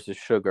versus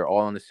Sugar,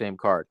 all on the same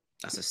card.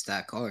 That's a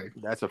stat card.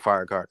 That's a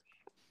fire card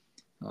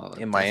Oh,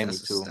 in Miami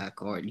that's a too. stat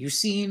card. You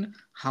seen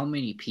how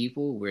many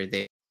people were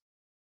there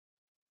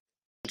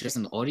just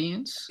in the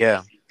audience?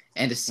 Yeah.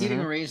 And the seating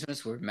Mm-hmm.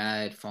 arrangements were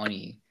mad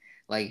funny.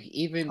 Like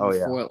even Oh yeah.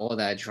 before all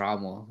that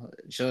drama,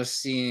 just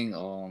seeing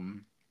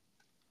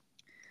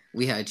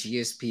we had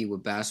GSP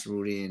with Bass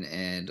Rudin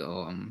and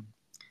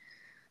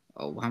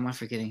why am I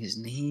forgetting his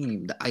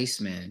name? The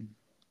Iceman.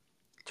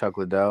 Chuck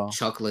Liddell.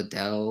 Chuck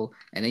Liddell.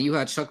 And then you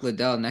had Chuck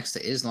Liddell next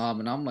to Islam,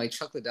 and I'm like,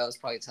 Chuck Liddell is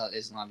probably telling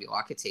Islam, yo,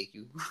 I could take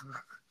you.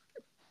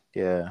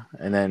 Yeah,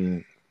 and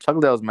then Chuck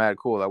Liddell's mad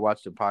cool. I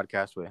watched a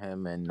podcast with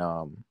him and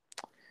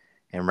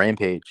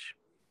Rampage.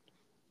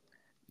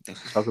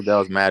 Chuck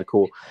Liddell's mad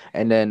cool.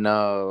 And then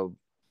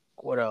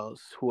What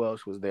else? Who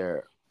else was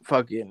there?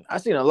 Fucking, I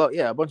seen a lot.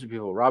 Yeah, a bunch of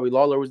people. Robbie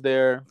Lawler was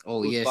there. It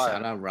Oh was yeah,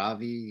 shout fire. out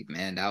Ravi.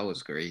 Man, that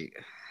was great.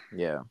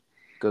 Yeah,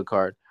 good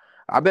card.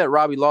 I bet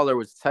Robbie Lawler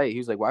was tight. He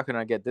was like, "Why couldn't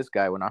I get this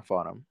guy when I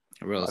fought him?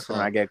 Real Why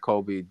couldn't I talk. get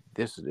Kobe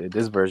this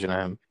version of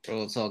him?"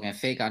 Real talk. And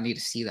fake, I need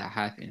to see that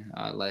happen.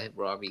 Let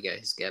Robbie get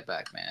his get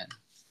back, man.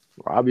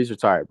 Robbie's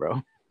retired,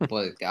 bro.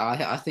 But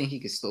I think he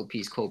could still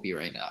piece Kobe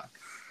right now.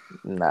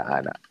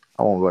 Nah.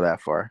 I won't go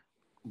that far.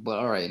 But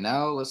all right,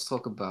 now let's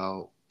talk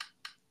about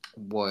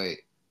what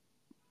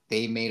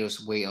they made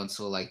us wait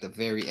until like the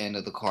very end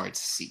of the card to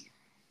see.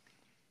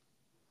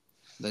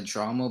 The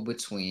drama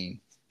between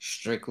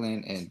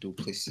Strickland and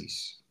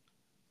Duplessis.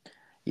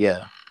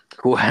 Yeah.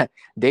 Who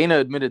Dana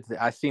admitted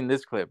I seen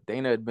this clip.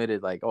 Dana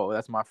admitted like, "Oh,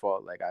 that's my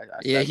fault. Like I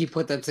Yeah, said he this."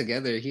 put that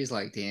together. He's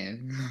like,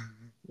 damn.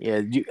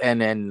 Yeah,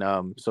 and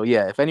then so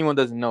yeah, if anyone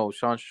doesn't know,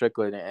 Sean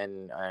Strickland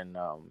and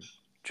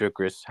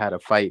Drickus had a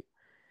fight.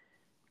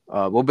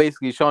 Well,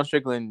 basically, Sean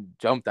Strickland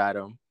jumped at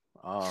him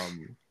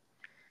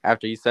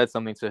after he said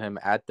something to him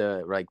at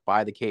the like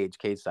by the cage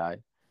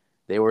side.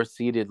 They were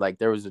seated like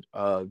there was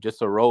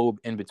just a robe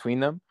in between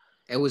them.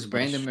 It was And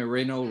Brandon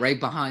Moreno right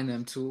behind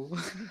them too.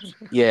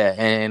 yeah,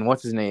 and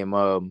what's his name?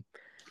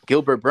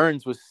 Gilbert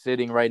Burns was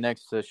sitting right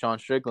next to Sean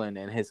Strickland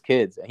and his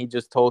kids, and he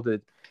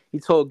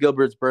told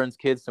Gilbert Burns'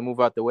 kids to move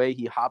out the way.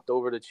 He hopped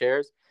over the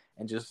chairs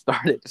and just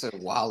started It's a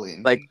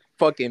wildin'. like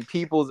fucking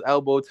people's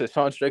elbow to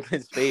Sean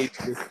Strickland's face,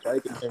 just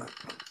striking him.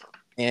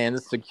 And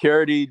the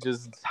security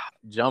just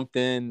jumped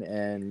in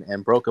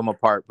and broke him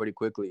apart pretty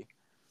quickly.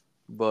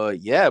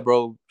 But yeah,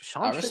 bro, I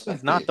Sean Strickland's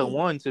respect not it. the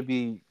one to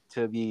be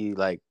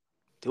like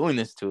doing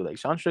this to. Like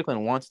Sean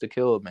Strickland wants to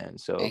kill a man. And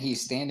So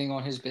he's standing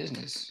on his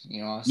business.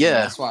 You know what I'm saying?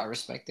 yeah, That's why I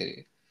respected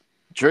it.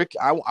 Drick.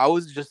 I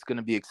was just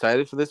gonna be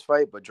excited for this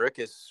fight, but Drick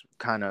is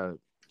kind of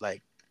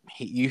like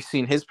you've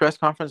seen his press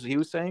conference. What he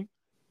was saying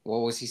What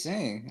was he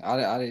saying? I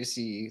didn't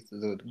see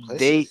the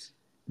they Duplessis.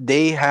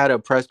 they had a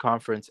press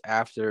conference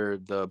after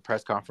the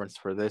press conference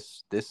for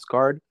this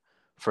card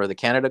for the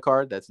Canada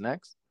card that's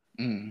next.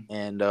 Mm.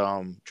 And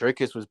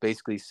Dricus was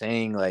basically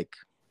saying like,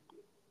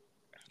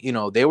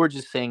 they were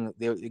just saying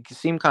it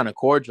seemed kind of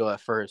cordial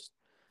at first.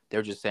 They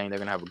were just saying they're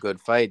gonna have a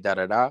good fight, da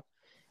da da.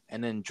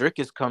 And then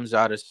Dricus comes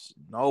out of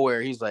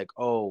nowhere. He's like,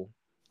 "Oh,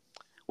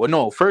 well,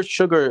 no." First,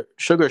 Sugar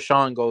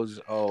Sean goes,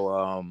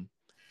 "Oh,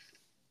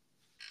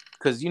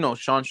 because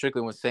Sean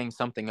Strickland was saying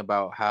something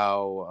about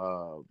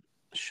how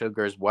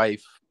Sugar's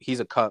wife, he's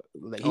a cuck.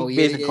 Like he Oh yeah,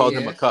 basically yeah, called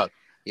him a yeah, cuck."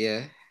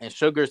 yeah. And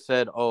Sugar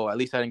said, "Oh, at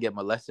least I didn't get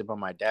molested by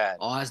my dad."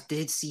 Oh, I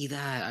did see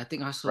that. I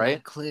think I saw Right?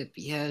 that clip.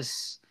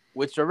 Yes,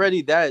 Which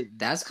already that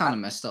that's kind of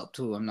messed up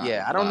too. I'm not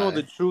yeah, I gonna don't know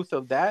the lie, truth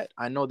of that.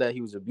 I know that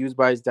he was abused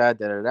by his dad,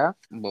 da da da,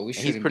 but we and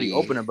he's shouldn't pretty be.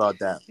 open about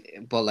that.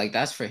 But like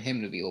that's for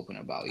him to be open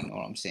about. You know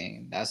what I'm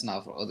saying? That's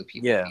not for other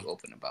people to Yeah, be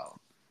open about.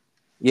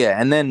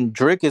 yeah, and then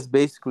Drake is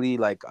basically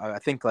like, I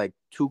think like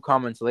two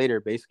comments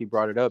later, basically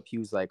brought it up. He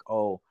was like,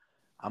 "Oh,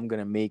 I'm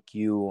gonna make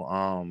you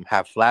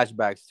have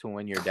flashbacks to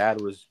when your dad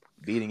was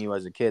beating you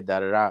as a kid, da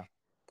da da."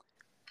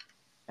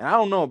 And I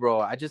don't know,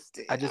 bro. I just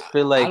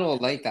feel I like,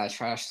 don't like that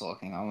trash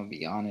talking. I'm gonna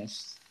be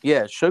honest.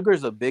 yeah,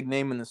 Sugar's a big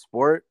name in the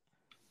sport,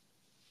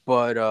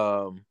 but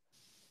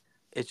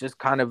it's just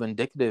kind of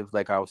indicative,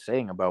 like I was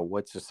saying, about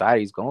what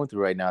society's going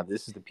through right now.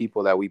 This is the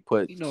people that we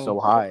put You so know,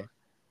 high on a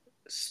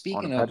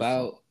speaking pedestal.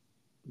 about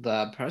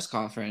the press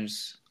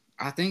conference,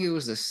 I think it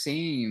was the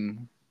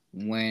same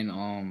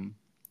when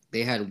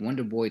they had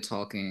Wonder Boy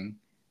talking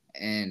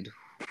and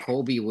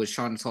Kobe was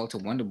trying to talk to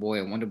Wonder Boy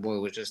and Wonder Boy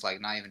was just like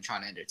not even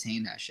trying to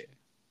entertain that shit.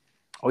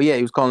 Oh yeah,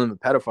 he was calling him a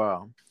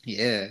pedophile.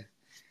 Yeah,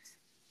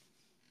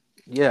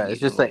 Yeah,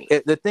 it's you just know.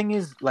 like the thing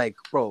is, like,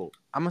 bro,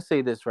 I'm gonna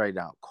say this right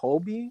now.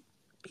 Kobe,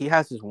 he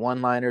has his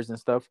one-liners and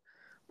stuff,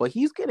 but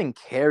he's getting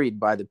carried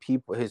by the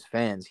people, his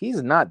fans.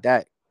 He's not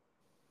that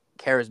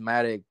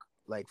charismatic,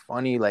 like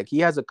funny. Like he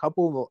has a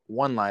couple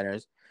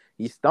one-liners.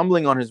 He's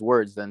stumbling on his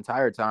words the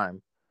entire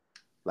time.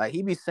 Like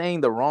he be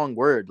saying the wrong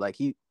word. Like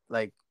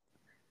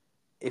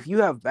if you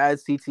have bad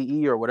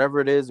CTE or whatever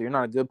it is, or you're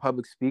not a good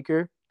public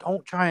speaker,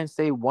 don't try and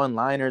say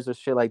one-liners or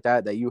shit like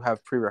that you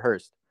have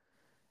pre-rehearsed.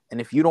 And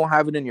if you don't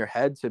have it in your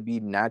head to be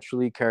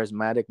naturally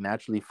charismatic,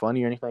 naturally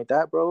funny, or anything like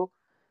that, bro,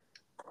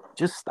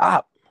 just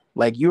stop.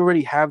 Like you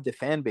already have the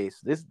fan base.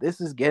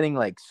 This is getting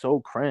like so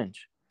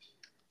cringe.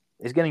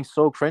 It's getting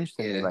so cringe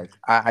to me. Yeah, Like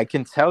I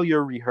can tell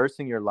you're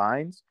rehearsing your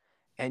lines,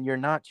 and you're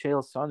not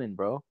Chael Sonnen,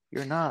 bro.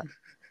 You're not.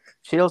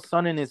 Chael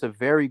Sonnen is a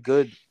very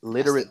good that's the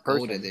literate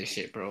goat of person. this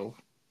shit, bro.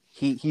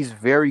 He's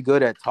very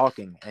good at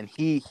talking, and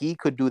he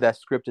could do that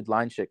scripted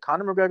line shit.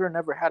 Conor McGregor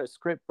never had a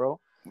script, bro.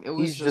 It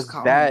was He's just just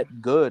Connor,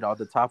 that good on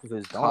the top of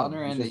his dome.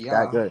 Connor He's and the just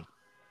that yeah. good.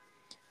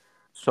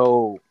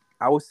 So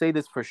I would say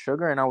this for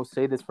Sugar, and I would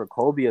say this for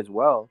Kobe as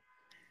well.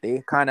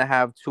 They kind of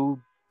have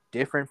two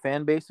different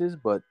fan bases,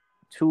 but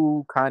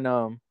two kind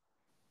of,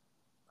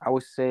 I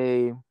would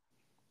say,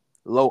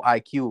 low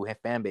IQ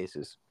fan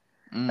bases.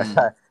 That's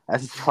Mm.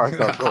 as far as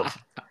I'll go.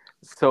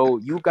 So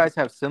you guys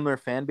have similar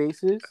fan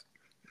bases,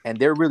 and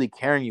they're really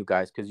carrying you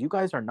guys because you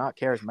guys are not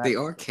They charismatic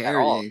are at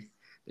all. carrying.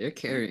 They're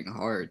carrying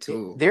hard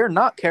too. They're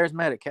not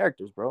charismatic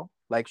characters, bro.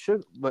 Like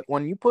Sugar, but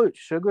when you put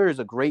Sugar is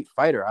a great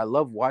fighter. I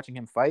love watching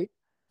him fight.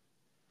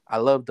 I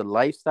love the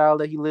lifestyle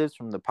that he lives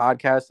from the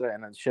podcast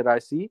and the shit I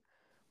see.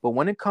 But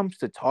when it comes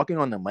to talking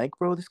on the mic,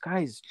 bro, this guy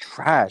is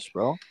trash,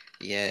 bro.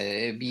 Yeah,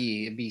 it'd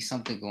be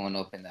something going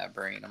up in that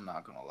brain. I'm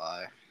not gonna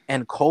lie.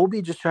 And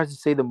Colby just tries to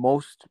say the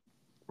most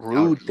Out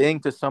rude thing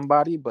to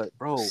somebody, but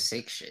bro,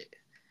 sick shit.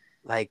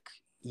 like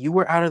you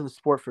were out of the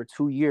sport for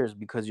 2 years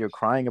because you're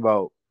crying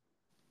about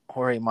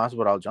Jorge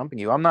Masvidal jumping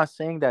you. I'm not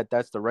saying that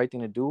that's the right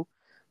thing to do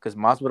because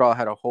Masvidal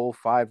had a whole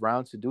 5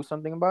 rounds to do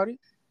something about it.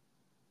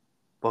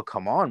 But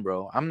come on,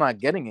 bro, I'm not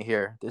getting it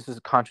here. This is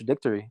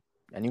contradictory,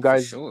 and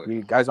For sure.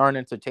 you guys aren't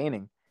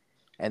entertaining.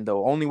 And the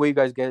only way you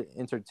guys get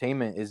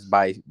entertainment is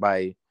by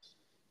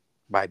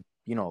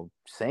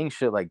saying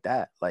shit like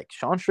that. Like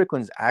Sean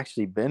Strickland's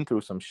actually been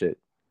through some shit.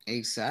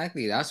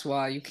 Exactly. That's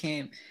why you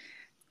can't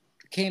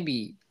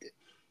be.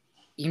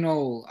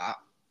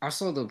 I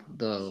saw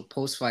the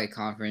post fight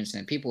conference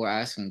and people were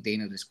asking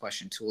Dana this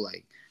question too,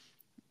 like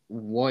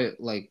what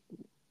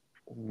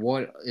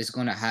is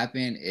gonna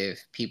happen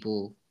if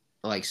people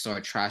like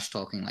start trash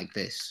talking like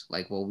this,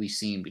 like what we've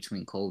seen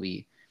between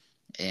Kobe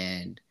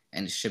and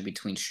the shit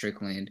between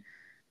Strickland.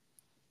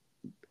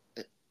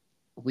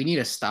 We need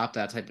to stop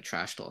that type of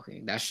trash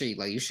talking. That shit,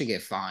 like you should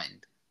get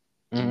fined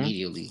Mm-hmm.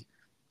 immediately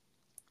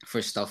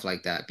for stuff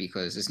like that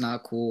because it's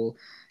not cool.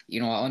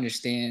 I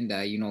understand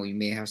that you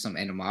may have some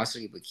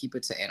animosity, but keep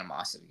it to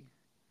animosity.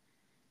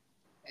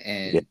 Yeah,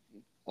 And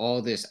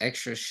all this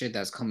extra shit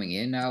that's coming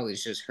in now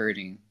is just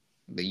hurting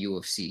the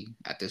UFC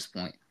at this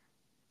point,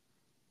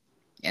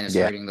 and it's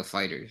yeah, hurting the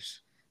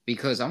fighters.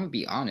 Because I'm gonna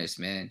be honest,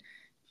 man.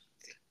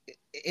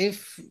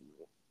 If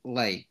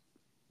like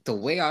the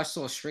way I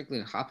saw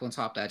Strickland hop on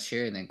top of that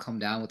chair and then come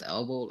down with the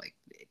elbow, like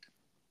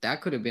that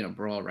could have been a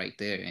brawl right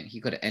there, and he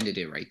could have ended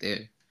it right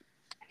there.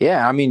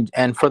 yeah. I mean,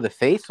 and for the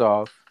face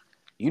off,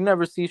 you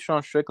never see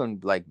Sean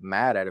Strickland like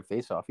mad at a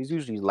face off. He's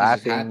usually He's just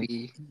laughing,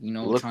 happy,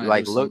 look trying to do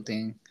like look,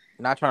 something.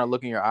 not trying to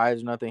look in your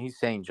eyes or nothing. He's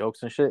saying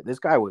jokes and shit. This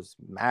guy was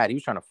mad. He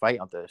was trying to fight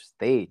on the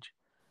stage,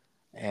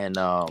 and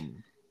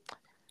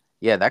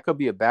yeah, that could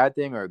be a bad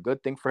thing or a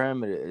good thing for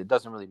him. It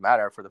doesn't really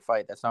matter for the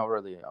fight. That's not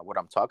really what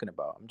I'm talking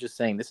about. I'm just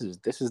saying this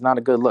is not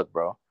a good look,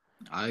 bro.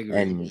 I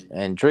agree.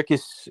 And Drick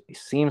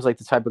seems like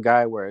the type of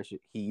guy where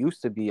he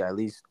used to be at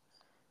least.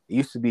 It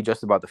used to be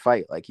just about the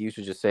fight. Like he used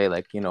to just say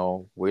like,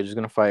 we're just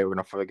gonna fight. We're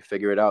gonna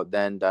figure it out.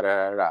 Then da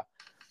da da da.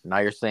 Now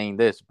you're saying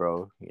this,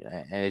 bro,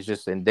 and it's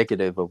just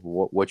indicative of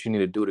what you need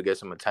to do to get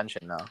some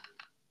attention now.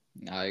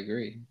 I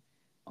agree.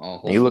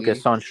 And you look at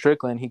Hopefully, Sean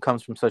Strickland, he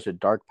comes from such a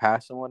dark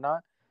past and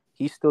whatnot.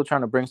 He's still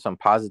trying to bring some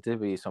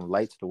positivity, some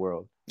light to the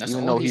world, that's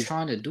even all though he's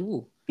trying to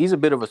do. he's a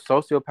bit of a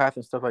sociopath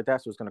and stuff like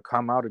that. So it's gonna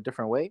come out a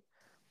different way.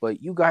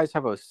 But you guys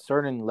have a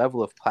certain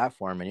level of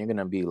platform, and you're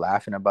gonna be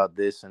laughing about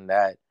this and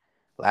that,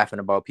 laughing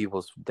about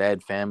people's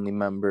dead family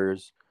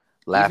members,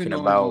 laughing Even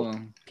about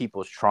on,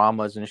 people's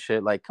traumas and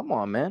shit. Like, come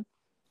on, man.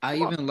 I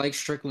Come on. even like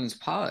Strickland's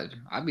pod.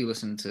 I be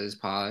listening to his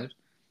pod.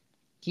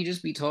 He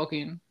just be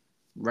talking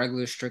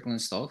regular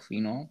Strickland stuff.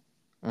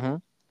 Mm-hmm.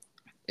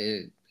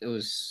 It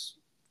was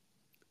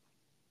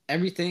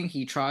everything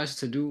he tries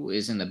to do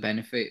is in the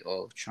benefit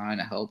of trying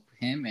to help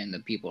him and the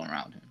people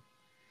around him.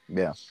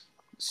 Yeah.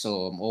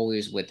 So I'm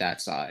always with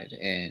that side.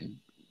 And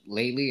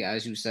lately,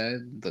 as you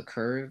said, the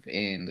curve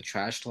and the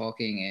trash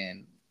talking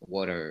and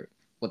what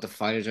the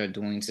fighters are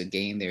doing to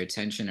gain their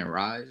attention and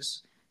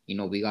rise.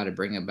 We got to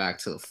bring it back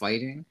to the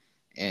fighting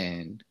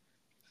and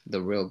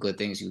the real good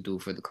things you do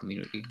for the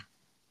community.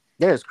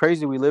 Yeah, it's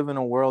crazy. We live in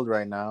a world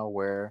right now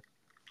where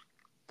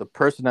the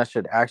person that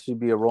should actually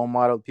be a role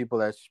model,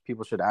 people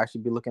should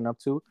actually be looking up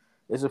to,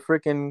 is a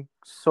freaking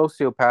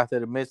sociopath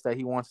that admits that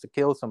he wants to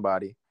kill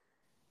somebody.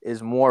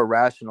 Is more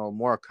rational,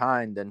 more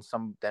kind than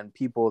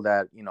people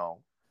than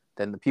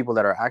the people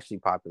that are actually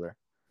popular.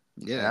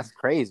 And Yeah, that's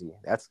crazy.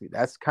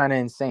 That's kind of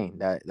insane.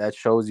 That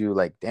shows you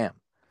like, damn,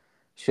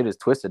 shit is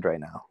twisted right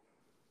now.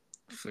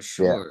 for Yeah,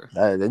 sure.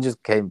 that just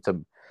it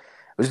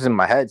was just in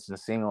my head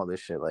since seeing all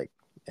this shit like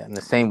in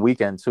the same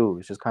weekend too.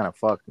 It's just kind of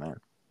fucked, man.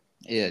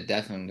 Yeah,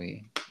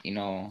 definitely. You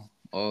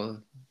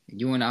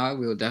and I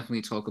will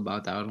definitely talk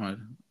about that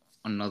on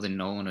another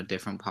note on a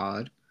different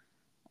pod.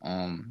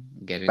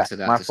 Get into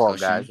that My fault,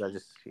 discussion.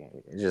 guys.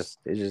 It's just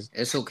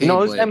It's okay,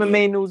 it's but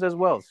MMA news as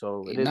well,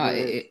 so it is not what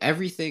it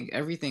is.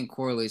 everything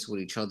correlates with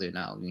each other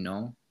now.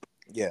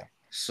 Yeah.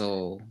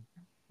 So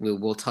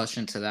we'll touch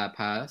into that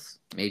path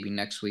maybe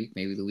next week,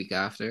 maybe the week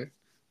after.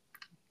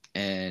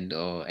 And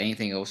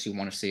anything else you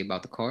want to say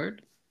about the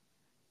card?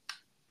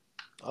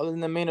 Other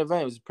than the main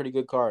event, it was a pretty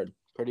good card.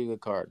 Pretty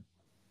good card.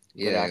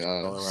 Good Yeah, action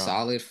all around.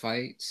 solid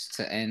fights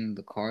to end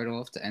the card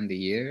off to end the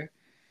year,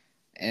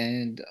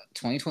 and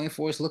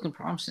 2024 is looking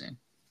promising.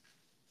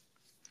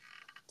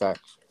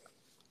 Facts.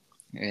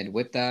 And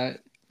with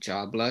that,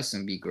 God bless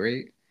and be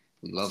great.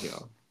 We love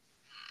y'all.